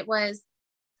first it was,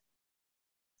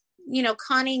 you know,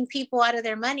 conning people out of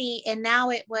their money. And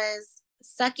now it was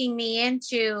sucking me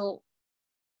into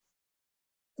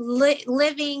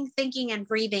living, thinking, and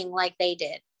breathing like they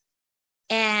did.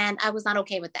 And I was not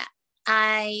okay with that.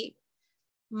 I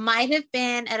might have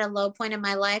been at a low point in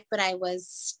my life, but I was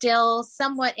still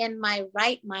somewhat in my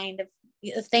right mind of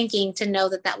thinking to know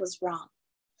that that was wrong.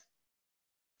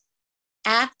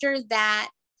 After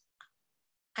that,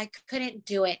 I couldn't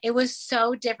do it. It was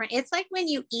so different. It's like when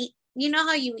you eat, you know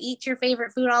how you eat your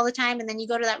favorite food all the time and then you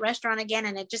go to that restaurant again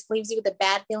and it just leaves you with a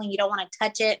bad feeling. You don't want to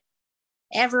touch it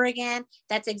ever again.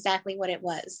 That's exactly what it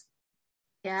was.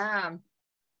 Yeah.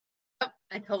 Oh,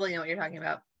 I totally know what you're talking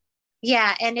about.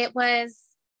 Yeah. And it was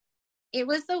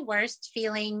the worst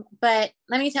feeling, but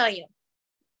let me tell you,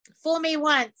 fool me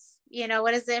once,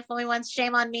 what is it? Fool me once,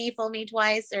 shame on me, fool me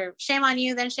twice, or shame on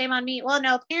you, then shame on me. Well,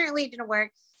 no, apparently it didn't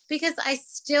work because I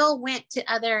still went to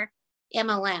other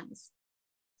MLMs.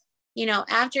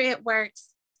 After it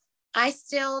works, I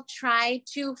still try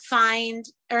to find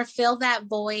or fill that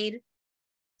void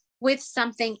with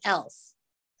something else.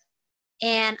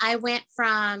 And I left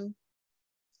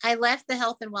the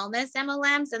health and wellness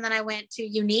MLMs and then I went to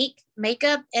Unique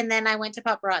makeup and then I went to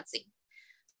paparazzi.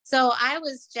 So I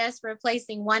was just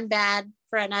replacing one bad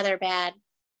for another bad.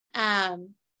 And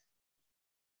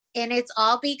it's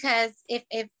all because if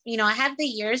I have the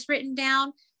years written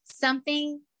down,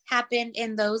 something happened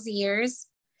in those years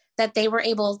that they were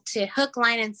able to hook,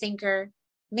 line, and sinker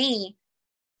me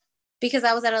because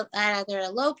I was at either a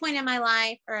low point in my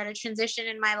life or at a transition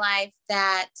in my life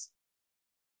that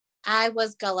I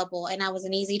was gullible and I was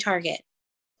an easy target.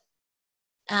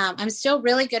 I'm still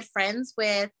really good friends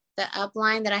with the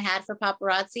upline that I had for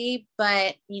paparazzi,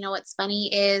 but what's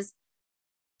funny is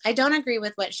I don't agree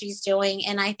with what she's doing.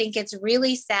 And I think it's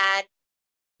really sad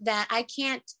that I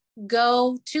can't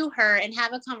go to her and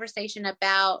have a conversation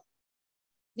about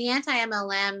the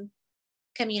anti-MLM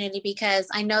community because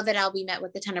I know that I'll be met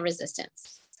with a ton of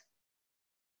resistance.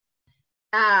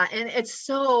 Yeah, and it's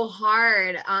so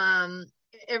hard.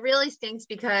 It really stinks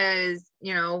because,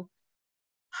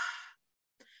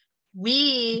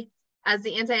 we as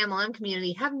the anti-MLM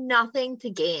community have nothing to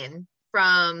gain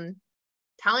from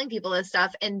telling people this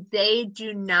stuff, and they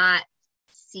do not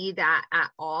see that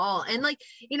at all. And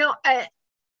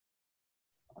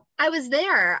I was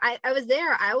there. I was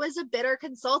there. I was a bitter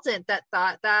consultant that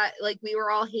thought that we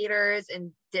were all haters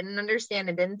and didn't understand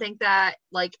and didn't think that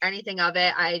anything of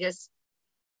it. I just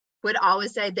would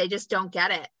always say they just don't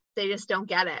get it. They just don't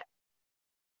get it.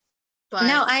 But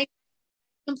no, I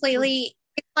completely,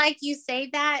 it's like you say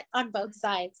that on both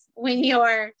sides. When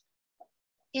you're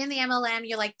in the MLM,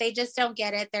 you're like, they just don't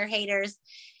get it. They're haters.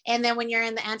 And then when you're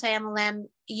in the anti-MLM,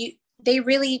 they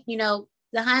really,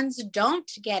 the Huns don't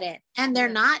get it. And they're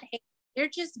not, they're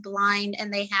just blind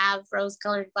and they have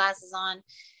rose-colored glasses on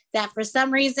that for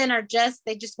some reason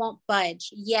they just won't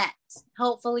budge yet.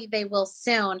 Hopefully they will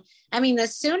soon. I mean, the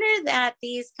sooner that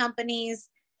these companies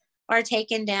are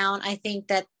taken down, I think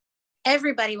that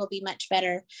everybody will be much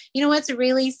better. You know what's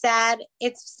really sad?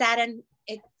 It's sad and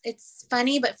it's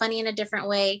funny, but funny in a different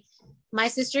way. My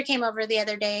sister came over the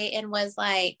other day and was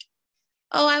like,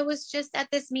 oh, I was just at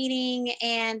this meeting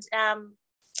and I'm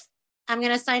going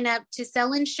to sign up to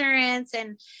sell insurance.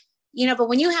 And, but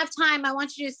when you have time, I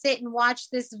want you to sit and watch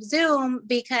this Zoom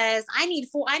because I need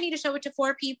to show it to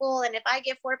 4 people. And if I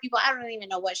get 4 people, I don't even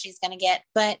know what she's going to get.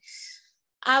 But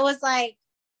I was like,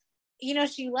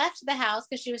 she left the house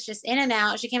because she was just in and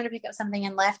out. She came to pick up something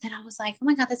and left. And I was like, oh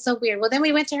my God, that's so weird. Well, then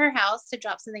we went to her house to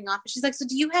drop something off. And she's like, so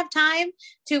do you have time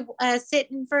to sit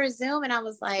in for a Zoom? And I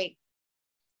was like,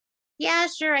 yeah,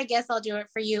 sure. I guess I'll do it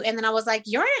for you. And then I was like,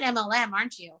 you're an MLM,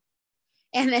 aren't you?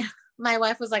 And then my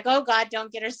wife was like, oh God,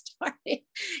 don't get her started.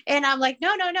 And I'm like,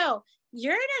 no,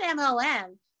 you're in an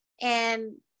MLM.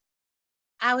 And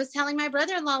I was telling my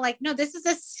brother-in-law, like, no, this is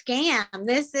a scam.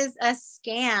 This is a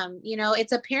scam.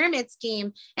 It's a pyramid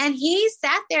scheme. And he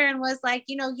sat there and was like,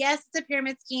 yes, it's a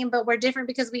pyramid scheme, but we're different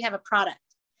because we have a product.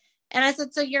 And I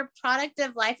said, so your product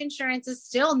of life insurance is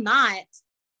still not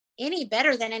any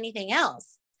better than anything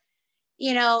else,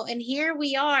 and here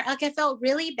we are. Like, I felt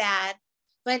really bad,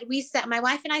 but my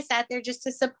wife and I sat there just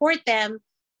to support them,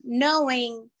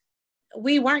 knowing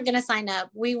we weren't going to sign up.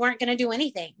 We weren't going to do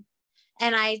anything.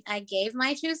 And I gave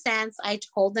my 2 cents. I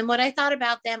told them what I thought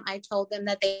about them. I told them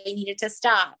that they needed to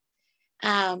stop.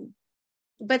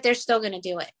 But they're still going to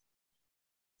do it.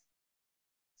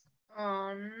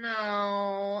 oh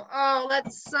no. Oh,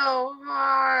 that's so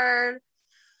hard.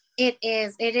 It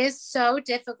is. It is so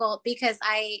difficult because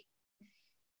I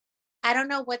don't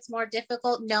know what's more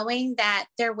difficult, knowing that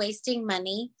they're wasting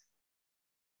money,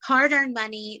 hard-earned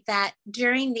money that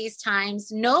during these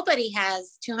times, nobody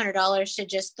has $200 to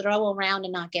just throw around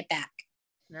and not get back.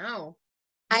 No.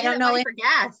 I don't know if for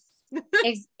gas.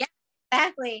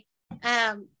 Exactly.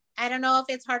 I don't know if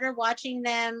it's harder watching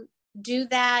them do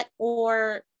that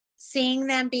or seeing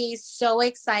them be so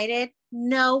excited,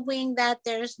 knowing that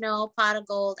there's no pot of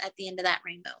gold at the end of that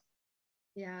rainbow.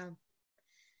 Yeah.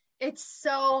 It's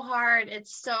so hard.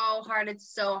 It's so hard.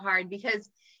 It's so hard because,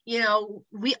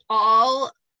 we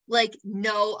all like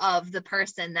know of the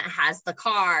person that has the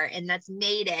car and that's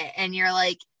made it. And you're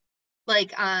like,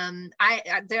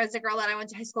 there's a girl that I went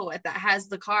to high school with that has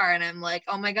the car, and I'm like,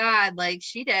 oh my God, like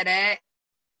she did it.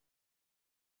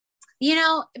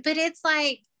 But it's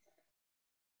like,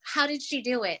 how did she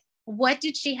do it? What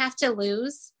did she have to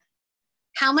lose?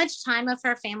 How much time of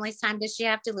her family's time did she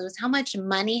have to lose? How much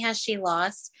money has she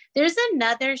lost? There's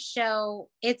another show.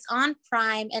 It's on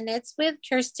Prime and it's with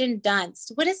Kirsten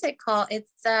Dunst. What is it called?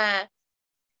 It's, I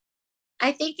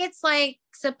think it's like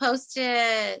supposed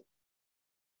to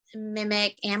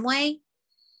mimic Amway.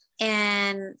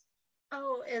 And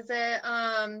oh, is it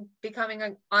becoming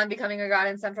a god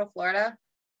in Central Florida?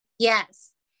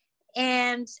 Yes.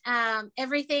 And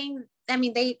everything, I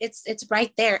mean, it's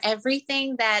right there.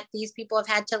 Everything that these people have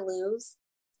had to lose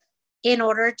in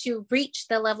order to reach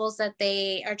the levels that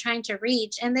they are trying to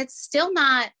reach. And it's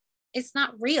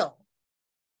not real.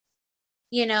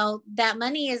 That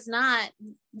money is not,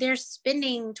 they're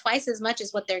spending twice as much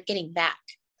as what they're getting back.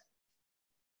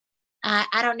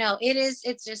 I don't know.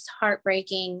 It's just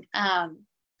heartbreaking.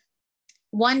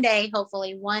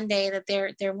 Hopefully one day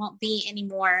that there won't be any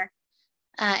more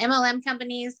MLM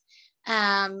companies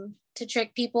to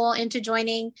trick people into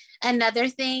joining. Another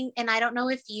thing, and I don't know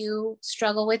if you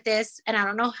struggle with this, and I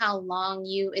don't know how long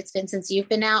it's been since you've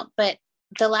been out, but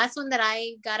the last one that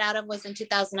I got out of was in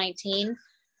 2019.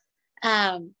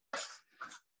 I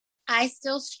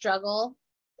still struggle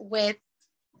with,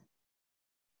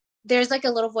 there's like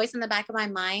a little voice in the back of my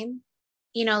mind,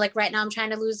 like right now I'm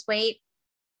trying to lose weight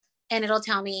and it'll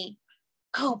tell me,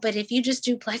 oh, but if you just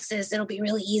do plexus, it'll be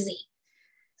really easy.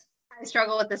 I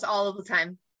struggle with this all of the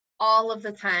time.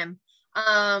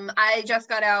 I just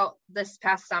got out this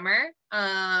past summer.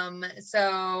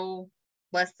 So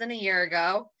less than a year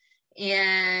ago.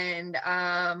 And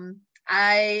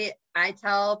I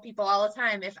tell people all the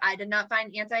time, if I did not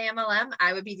find anti-MLM,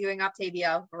 I would be doing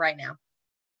Optavia right now.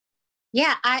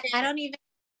 Yeah, I don't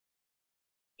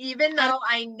even though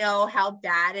I know how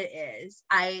bad it is,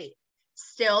 I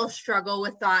still struggle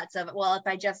with thoughts of, well, if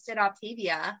I just did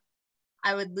Optavia,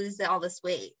 I would lose all this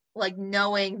weight. Like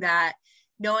knowing that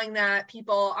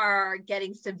people are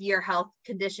getting severe health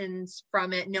conditions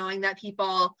from it, knowing that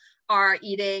people are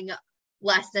eating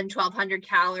less than 1,200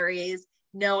 calories,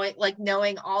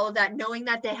 knowing all of that, knowing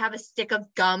that they have a stick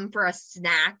of gum for a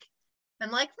snack.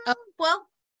 I'm like, well,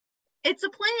 it's a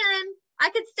plan. I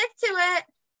could stick to it.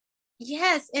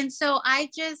 Yes. And so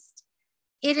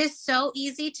it is so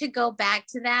easy to go back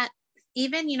to that.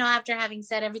 Even, after having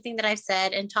said everything that I've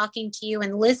said and talking to you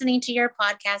and listening to your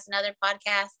podcast and other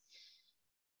podcasts,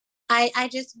 I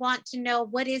just want to know,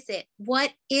 what is it?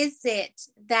 What is it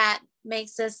that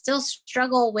makes us still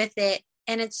struggle with it?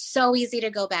 And it's so easy to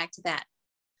go back to that.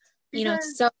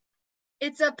 Because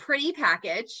it's a pretty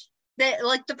package. That,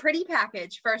 like, the pretty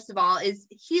package, first of all, is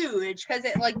huge because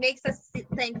it like makes us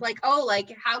think like, oh,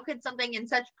 like how could something in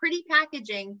such pretty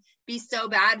packaging be so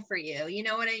bad for you? You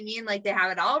know what I mean? Like they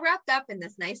have it all wrapped up in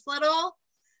this nice little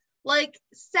like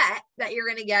set that you're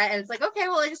gonna get, and it's like, okay,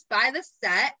 well, I just buy this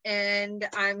set and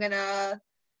I'm gonna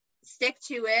stick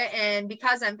to it, and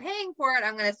because I'm paying for it,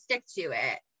 I'm gonna stick to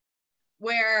it.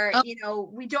 Where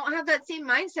we don't have that same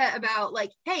mindset about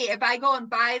like, hey, if I go and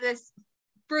buy this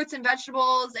fruits and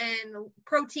vegetables and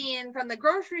protein from the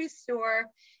grocery store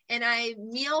and I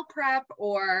meal prep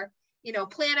or,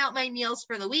 plan out my meals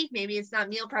for the week. Maybe it's not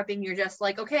meal prepping. You're just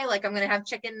like, okay, like I'm going to have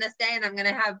chicken this day and I'm going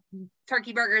to have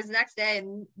turkey burgers the next day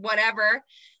and whatever.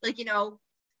 Like,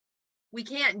 we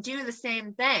can't do the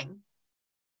same thing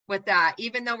with that,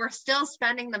 even though we're still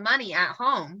spending the money at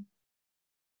home.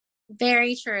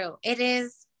 Very true.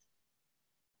 It's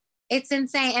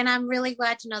insane. And I'm really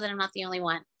glad to know that I'm not the only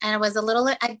one. And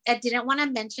I didn't want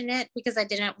to mention it because I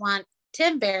didn't want to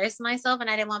embarrass myself. And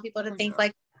I didn't want people to think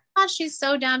like, oh, she's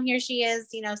so dumb. Here she is,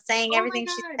 saying everything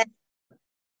she said,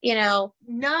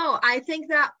 No, I think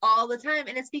that all the time.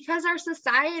 And it's because our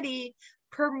society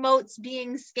promotes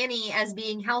being skinny as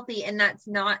being healthy. And that's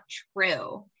not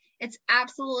true. It's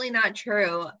absolutely not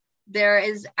true. There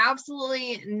is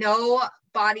absolutely no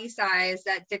body size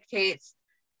that dictates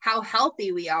how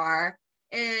healthy we are.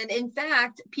 And in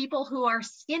fact, people who are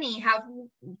skinny have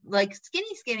like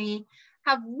skinny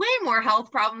have way more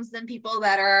health problems than people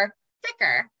that are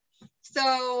thicker.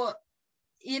 So,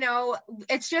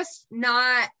 it's just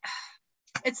not,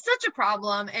 it's such a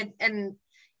problem. And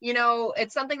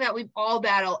it's something that we all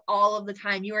battle all of the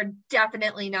time. You are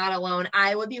definitely not alone.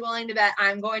 I would be willing to bet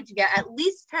I'm going to get at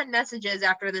least 10 messages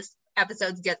after this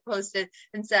episodes get posted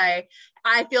and say,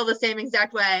 I feel the same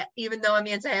exact way. Even though I'm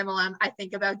anti-MLM, I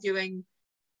think about doing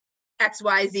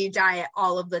XYZ diet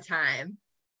all of the time.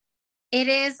 It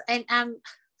is. And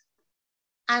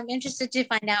I'm interested to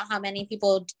find out how many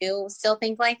people do still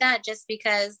think like that, just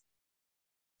because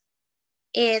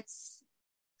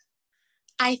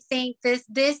I think this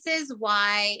is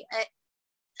why,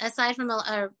 aside from a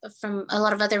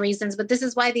lot of other reasons, but this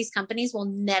is why these companies will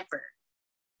never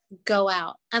go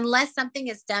out unless something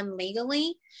is done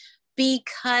legally,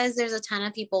 because there's a ton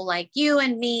of people like you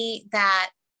and me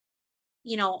that,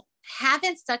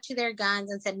 haven't stuck to their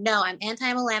guns and said, no, I'm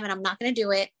anti-MLM and I'm not going to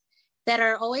do it, that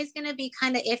are always going to be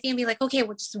kind of iffy and be like, okay,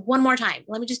 well, just one more time.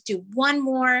 Let me just do one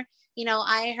more.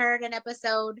 I heard an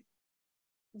episode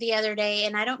the other day,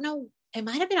 and I don't know, it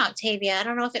might have been Octavia. I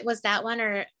don't know if it was that one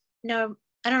or no,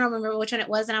 I don't remember which one it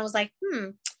was. And I was like,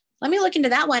 let me look into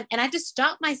that one. And I just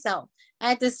stopped myself. I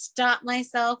had to stop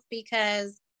myself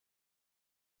because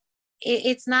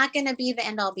it's not going to be the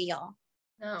end all be all.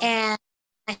 No. And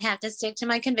I have to stick to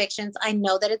my convictions. I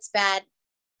know that it's bad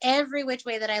every which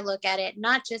way that I look at it,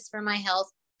 not just for my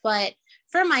health, but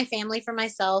for my family, for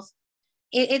myself.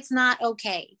 It's not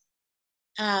okay.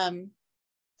 And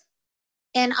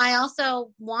I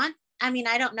also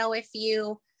I don't know if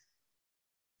you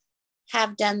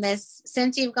have done this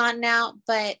since you've gotten out,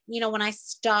 but when I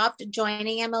stopped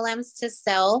joining MLMs to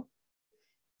sell,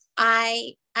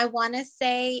 I want to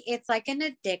say it's like an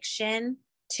addiction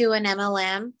to an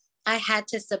MLM. I had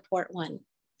to support one.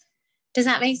 Does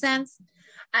that make sense?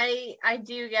 I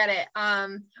do get it.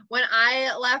 When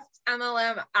I left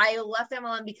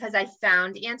MLM because I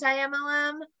found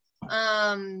anti-MLM.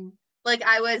 Like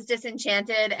I was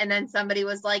disenchanted, and then somebody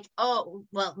was like, oh,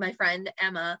 well, my friend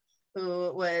Emma,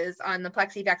 who was on the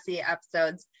Plexi Dexy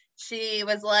episodes, she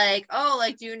was like, oh,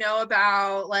 like, do you know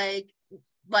about like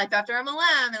life after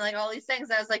MLM and like all these things?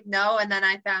 I was like, no. And then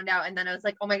I found out, and then I was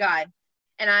like, oh my God.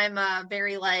 And I'm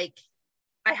very like,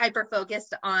 I hyper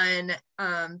focused on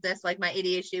this, like my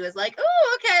ADHD was like,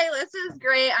 oh, okay, this is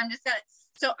great.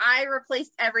 So I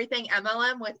replaced everything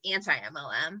MLM with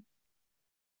anti-MLM.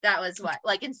 That was what,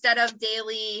 like, instead of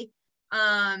daily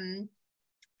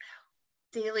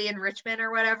enrichment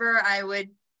or whatever, I would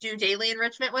do daily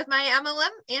enrichment with my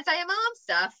anti-MLM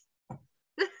stuff.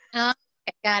 Oh,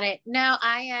 I got it. No,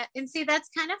 and see, that's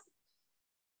kind of,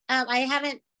 I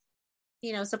haven't,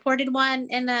 supported one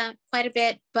in quite a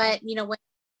bit, but, when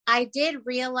I did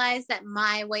realize that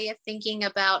my way of thinking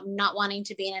about not wanting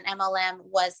to be in an MLM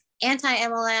was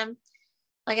anti-MLM.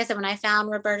 Like I said, when I found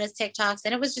Roberta's TikToks,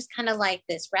 and it was just kind of like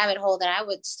this rabbit hole that I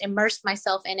would just immerse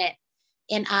myself in it.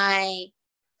 And I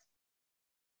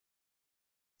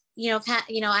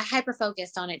hyper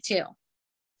focused on it too.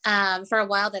 For a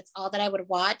while, that's all that I would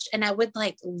watch. And I would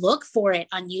like look for it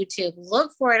on YouTube,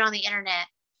 look for it on the internet.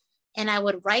 And I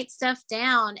would write stuff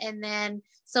down. And then,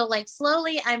 so like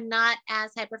slowly, I'm not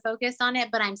as hyper focused on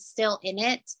it, but I'm still in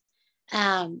it.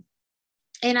 And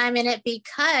I'm in it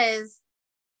because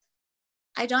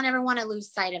I don't ever want to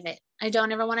lose sight of it. I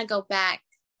don't ever want to go back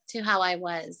to how I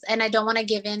was. And I don't want to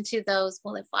give in to those,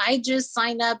 well, if I just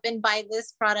sign up and buy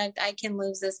this product, I can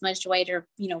lose this much weight, or,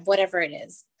 whatever it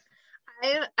is.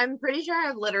 I'm pretty sure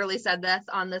I've literally said this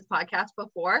on this podcast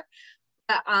before.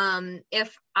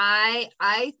 If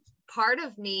part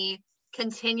of me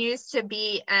continues to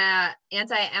be an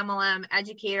anti-MLM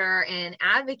educator and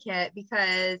advocate,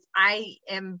 because I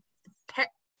am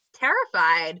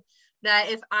terrified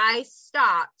that if I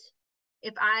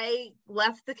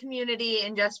left the community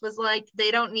and just was like, they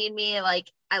don't need me,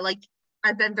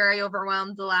 I've been very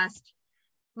overwhelmed the last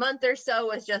month or so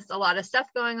with just a lot of stuff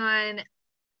going on.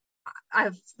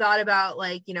 I've thought about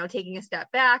taking a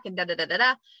step back and And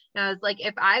I was like,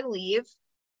 if I leave,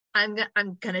 I'm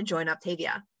gonna join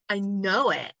Optavia. I know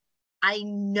it. I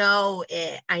know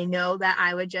that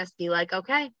I would just be like,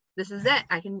 okay, this is it.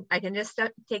 I can just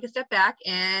take a step back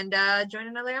and join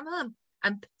another MLM.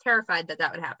 I'm terrified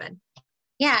that would happen.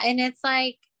 Yeah. And it's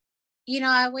like,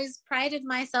 I always prided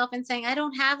myself in saying I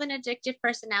don't have an addictive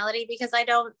personality because I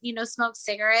don't, smoke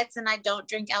cigarettes and I don't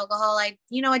drink alcohol. I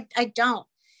don't.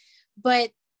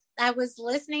 But I was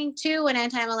listening to an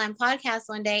anti-MLM podcast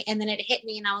one day, and then it hit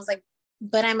me, and I was like,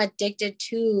 but I'm addicted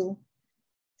to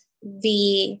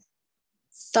the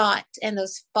thought and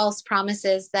those false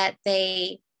promises that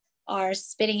they are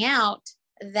spitting out,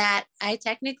 that I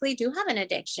technically do have an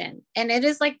addiction. And it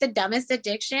is like the dumbest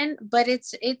addiction, but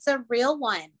it's a real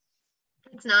one.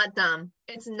 It's not dumb.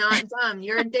 It's not dumb.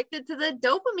 You're addicted to the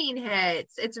dopamine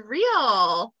hits. It's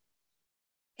real.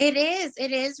 It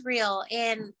is real.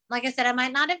 And like I said, I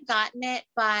might not have gotten it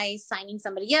by signing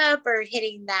somebody up or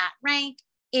hitting that rank.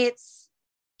 It's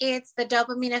the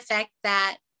dopamine effect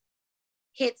that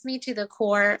hits me to the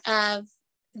core of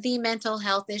the mental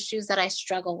health issues that I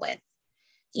struggle with.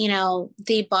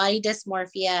 the body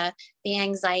dysmorphia, the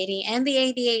anxiety, and the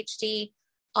ADHD,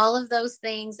 all of those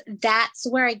things, that's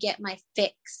where I get my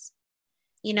fix.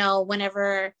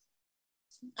 Whenever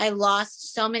I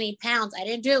lost so many pounds, I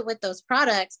didn't do it with those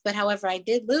products, but however, I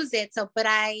did lose it. But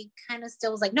I kind of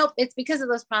still was like, nope, it's because of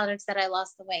those products that I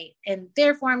lost the weight, and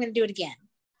therefore I'm going to do it again.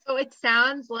 So it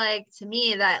sounds like to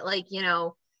me that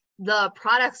the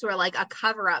products were like a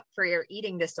cover up for your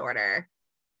eating disorder.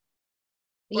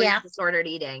 Your disordered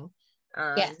eating.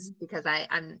 Yes. Because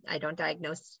I don't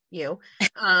diagnose you.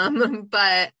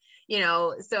 But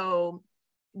so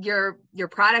your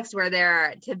products were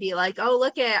there to be like, oh,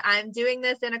 look I'm doing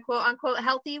this in a quote unquote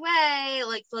healthy way.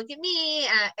 Like, look at me.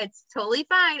 It's totally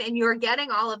fine. And you're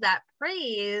getting all of that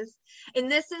praise.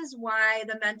 And this is why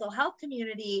the mental health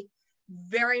community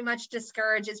very much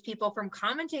discourages people from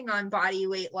commenting on body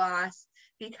weight loss,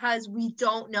 because we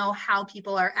don't know how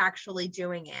people are actually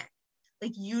doing it.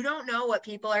 Like, you don't know what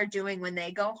people are doing when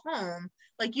they go home.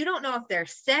 Like, you don't know if they're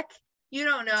sick. You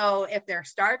don't know if they're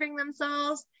starving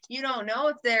themselves. You don't know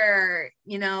if they're,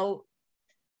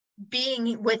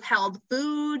 being withheld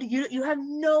food. You have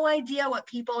no idea what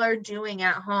people are doing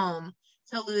at home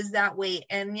to lose that weight.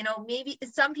 And, maybe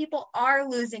some people are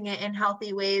losing it in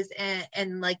healthy ways and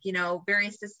very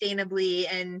sustainably,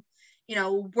 and,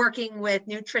 working with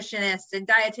nutritionists and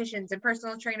dietitians and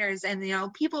personal trainers and,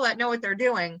 people that know what they're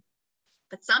doing.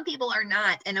 But some people are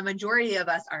not, and a majority of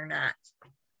us are not.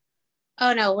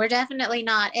 Oh, no, we're definitely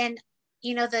not. And,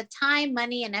 the time,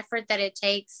 money, and effort that it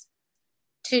takes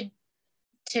to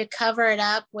cover it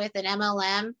up with an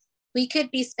MLM, we could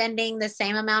be spending the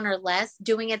same amount or less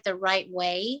doing it the right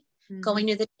way, going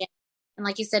to the gym, and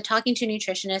like you said, talking to a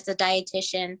nutritionist, a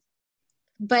dietitian.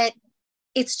 But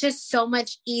it's just so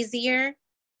much easier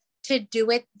to do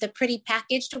it the pretty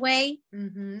packaged way.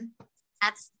 Mm-hmm.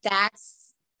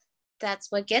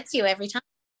 That's what gets you every time.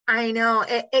 I know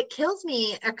it kills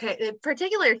me. Okay. It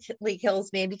particularly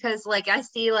kills me because I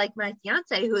see my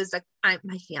fiance, who is my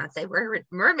fiance, we're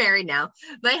married now,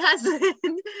 my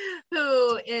husband,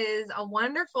 who is a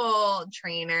wonderful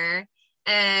trainer.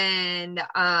 And,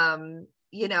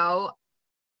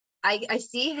 I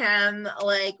see him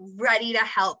ready to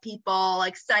help people,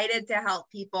 excited to help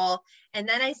people. And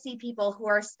then I see people who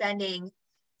are spending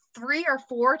 3 or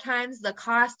 4 times the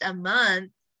cost a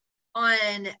month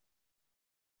on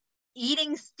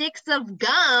eating sticks of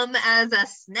gum as a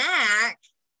snack.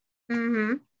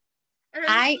 Mm-hmm.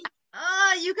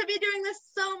 You could be doing this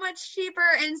so much cheaper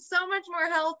and so much more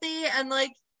healthy, and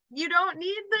you don't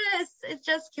need this. It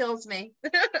just kills me.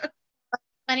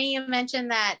 Funny you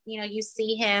mentioned that, you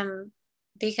see him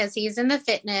because he's in the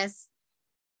fitness.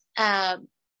 I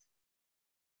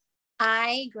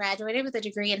graduated with a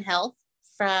degree in health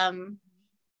from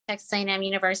Texas A&M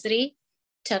University,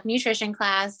 took nutrition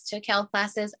class, took health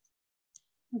classes.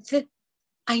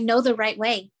 I know the right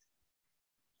way.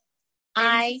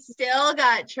 I still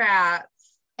got trapped.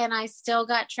 And I still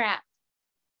got trapped.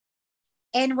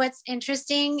 And what's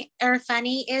interesting or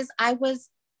funny is I was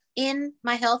in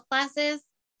my health classes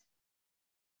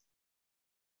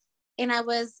and I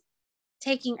was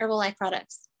taking Herbalife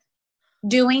products,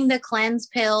 doing the cleanse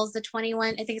pills, the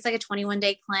 21, I think it's like a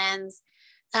 21-day cleanse,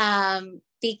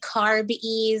 the carb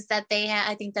ease that they have.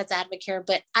 I think that's Advocare,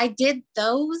 but I did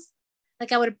those.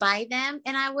 I would buy them,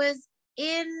 and I was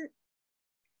in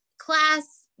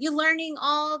class, you're learning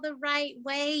all the right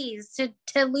ways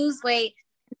to lose weight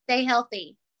and stay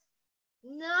healthy.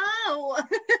 No.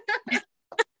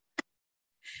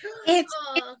 It's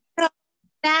so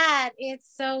sad. It's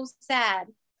so sad.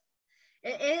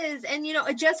 It is. And,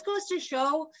 it just goes to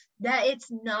show that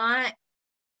it's not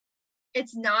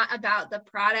about the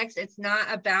products. It's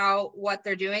not about what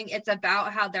they're doing. It's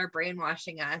about how they're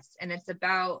brainwashing us. And it's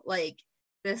about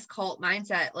this cult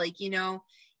mindset.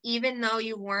 Even though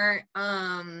you weren't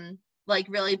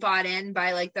really bought in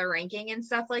by the ranking and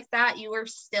stuff like that, you were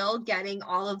still getting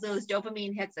all of those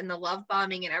dopamine hits and the love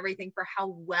bombing and everything for how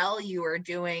well you were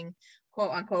doing,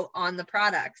 quote unquote, on the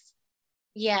products.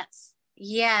 Yes.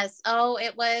 Oh,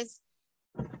 it was.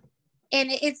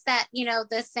 And it's that,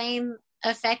 the same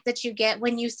effect that you get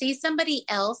when you see somebody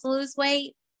else lose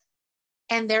weight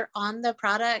and they're on the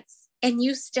products, and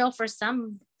you still, for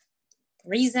some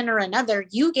reason or another,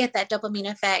 you get that dopamine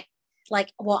effect.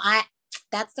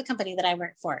 That's the company that I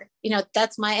work for.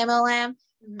 That's my MLM.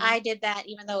 Mm-hmm. I did that,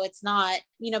 even though it's not,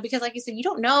 because like you said, you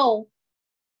don't know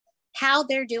how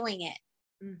they're doing it.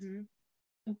 Mm-hmm.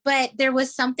 But there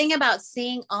was something about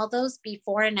seeing all those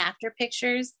before and after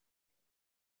pictures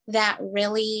that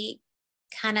really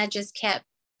kind of just kept,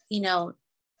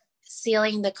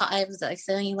 sealing the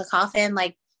coffin,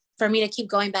 for me to keep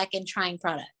going back and trying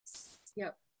products.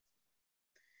 Yep.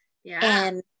 Yeah.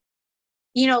 And,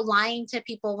 lying to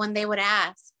people when they would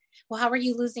ask, well, how are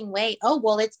you losing weight? Oh,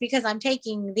 well, it's because I'm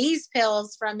taking these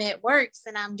pills from It Works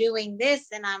and I'm doing this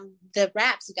and I'm the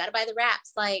wraps. You got to buy the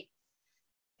wraps.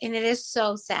 And it is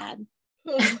so sad.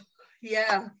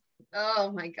 Yeah.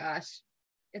 Oh my gosh.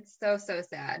 It's so, so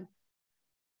sad.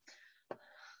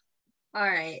 All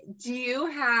right. Do you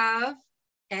have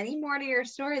any more to your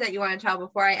story that you want to tell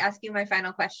before I ask you my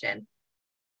final question?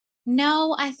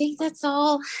 No, I think that's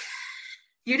all.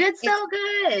 You did so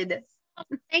good.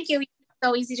 Thank you.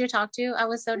 So easy to talk to. I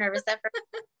was so nervous at first.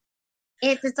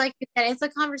 It's like you said, it's a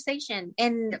conversation,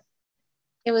 and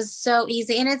it was so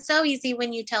easy. And it's so easy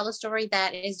when you tell a story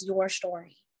that is your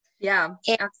story. Yeah,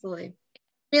 absolutely. I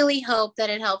really hope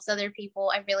that it helps other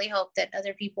people. I really hope that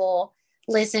other people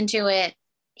listen to it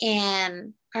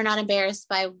and are not embarrassed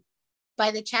by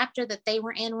the chapter that they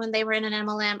were in when they were in an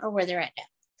MLM or where they're at now.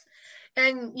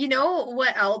 And you know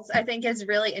what else I think is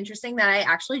really interesting that I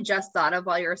actually just thought of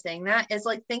while you were saying that is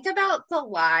think about the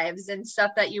lives and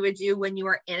stuff that you would do when you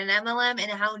were in an MLM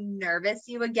and how nervous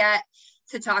you would get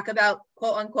to talk about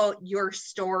quote unquote your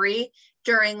story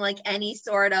during any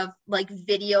sort of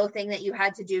video thing that you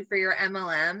had to do for your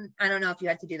MLM. I don't know if you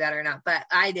had to do that or not, but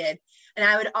I did. And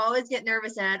I would always get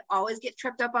nervous and I'd always get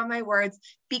tripped up on my words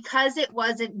because it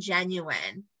wasn't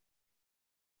genuine.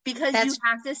 Because you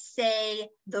have to say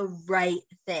the right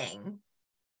thing.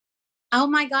 Oh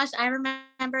my gosh. I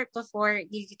remember before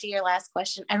you get to your last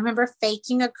question, I remember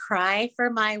faking a cry for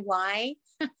my why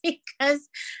because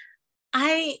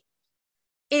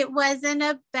it wasn't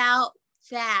about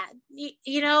that,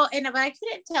 but I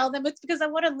couldn't tell them it's because I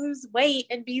want to lose weight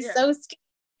and be so scared.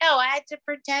 No, I had to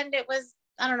pretend it was,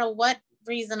 I don't know what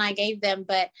reason I gave them,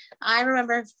 but I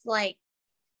remember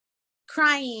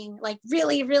crying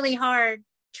really, really hard,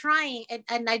 trying,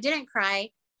 and I didn't cry,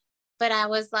 but I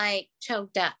was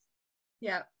choked up.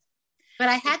 Yeah. But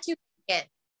I had to it.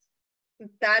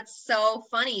 That's so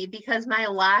funny because my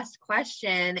last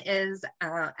question is,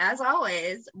 as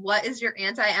always, what is your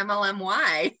anti-MLM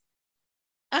why?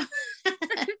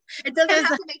 It doesn't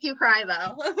have to make you cry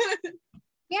though.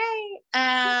 Yay.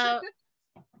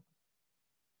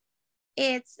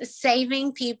 It's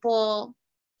saving people.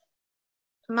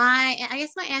 I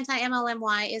guess my anti-MLM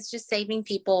why is just saving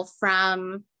people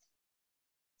from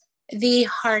the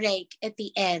heartache at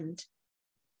the end.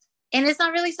 And it's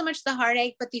not really so much the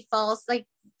heartache, but the false, the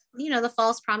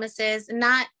false promises, and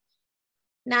not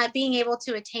being able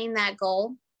to attain that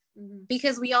goal,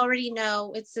 because we already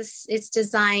know it's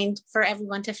designed for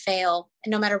everyone to fail,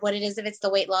 and no matter what it is, if it's the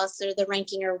weight loss or the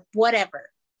ranking or whatever.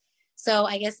 So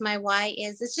I guess my why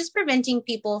is it's just preventing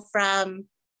people from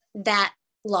that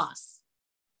loss,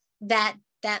 that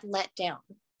letdown.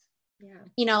 Yeah.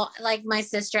 Like my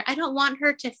sister, I don't want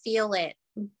her to feel it.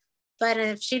 But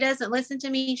if she doesn't listen to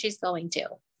me, she's going to.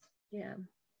 Yeah.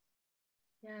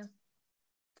 Yeah.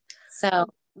 So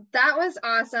that was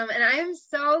awesome. And I am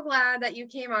so glad that you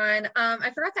came on.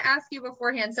 I forgot to ask you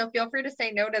beforehand, so feel free to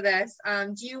say no to this.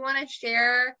 Do you want to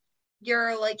share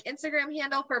your Instagram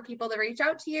handle for people to reach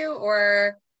out to you,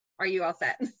 or are you all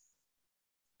set?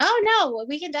 Oh no,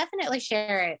 we can definitely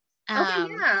share it.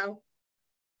 Okay, yeah.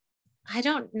 I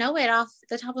don't know it off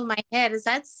the top of my head. Is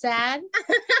that sad?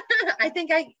 I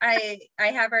think I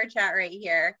have our chat right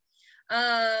here.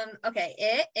 Okay,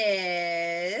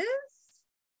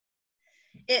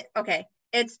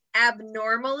 it's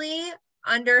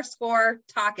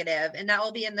abnormally_talkative, and that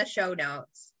will be in the show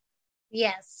notes.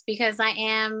 Yes, because I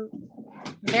am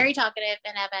very talkative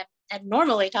and I'm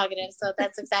abnormally talkative, so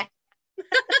that's exactly.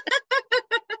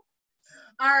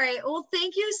 All right. Well,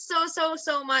 thank you so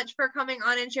much for coming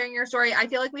on and sharing your story. I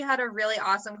feel like we had a really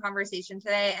awesome conversation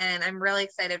today, and I'm really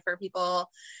excited for people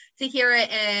to hear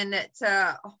it and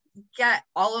to get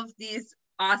all of these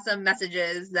awesome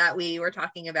messages that we were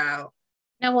talking about.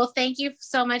 No, well, thank you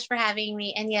so much for having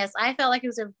me. And yes, I felt like it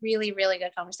was a really, really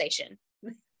good conversation.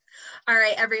 All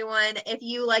right, everyone. If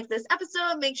you like this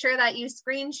episode, make sure that you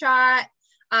screenshot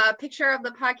a picture of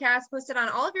the podcast, post it on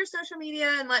all of your social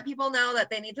media, and let people know that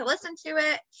they need to listen to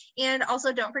it. And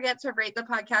also don't forget to rate the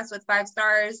podcast with 5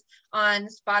 stars on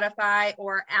Spotify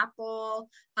or Apple.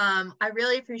 I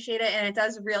really appreciate it. And it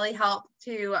does really help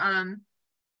to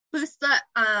boost the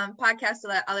podcast so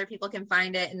that other people can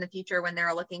find it in the future when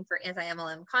they're looking for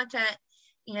anti-MLM content,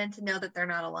 and to know that they're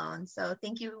not alone. So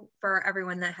thank you for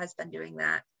everyone that has been doing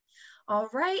that. All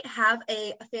right. Have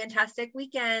a fantastic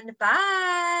weekend.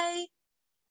 Bye.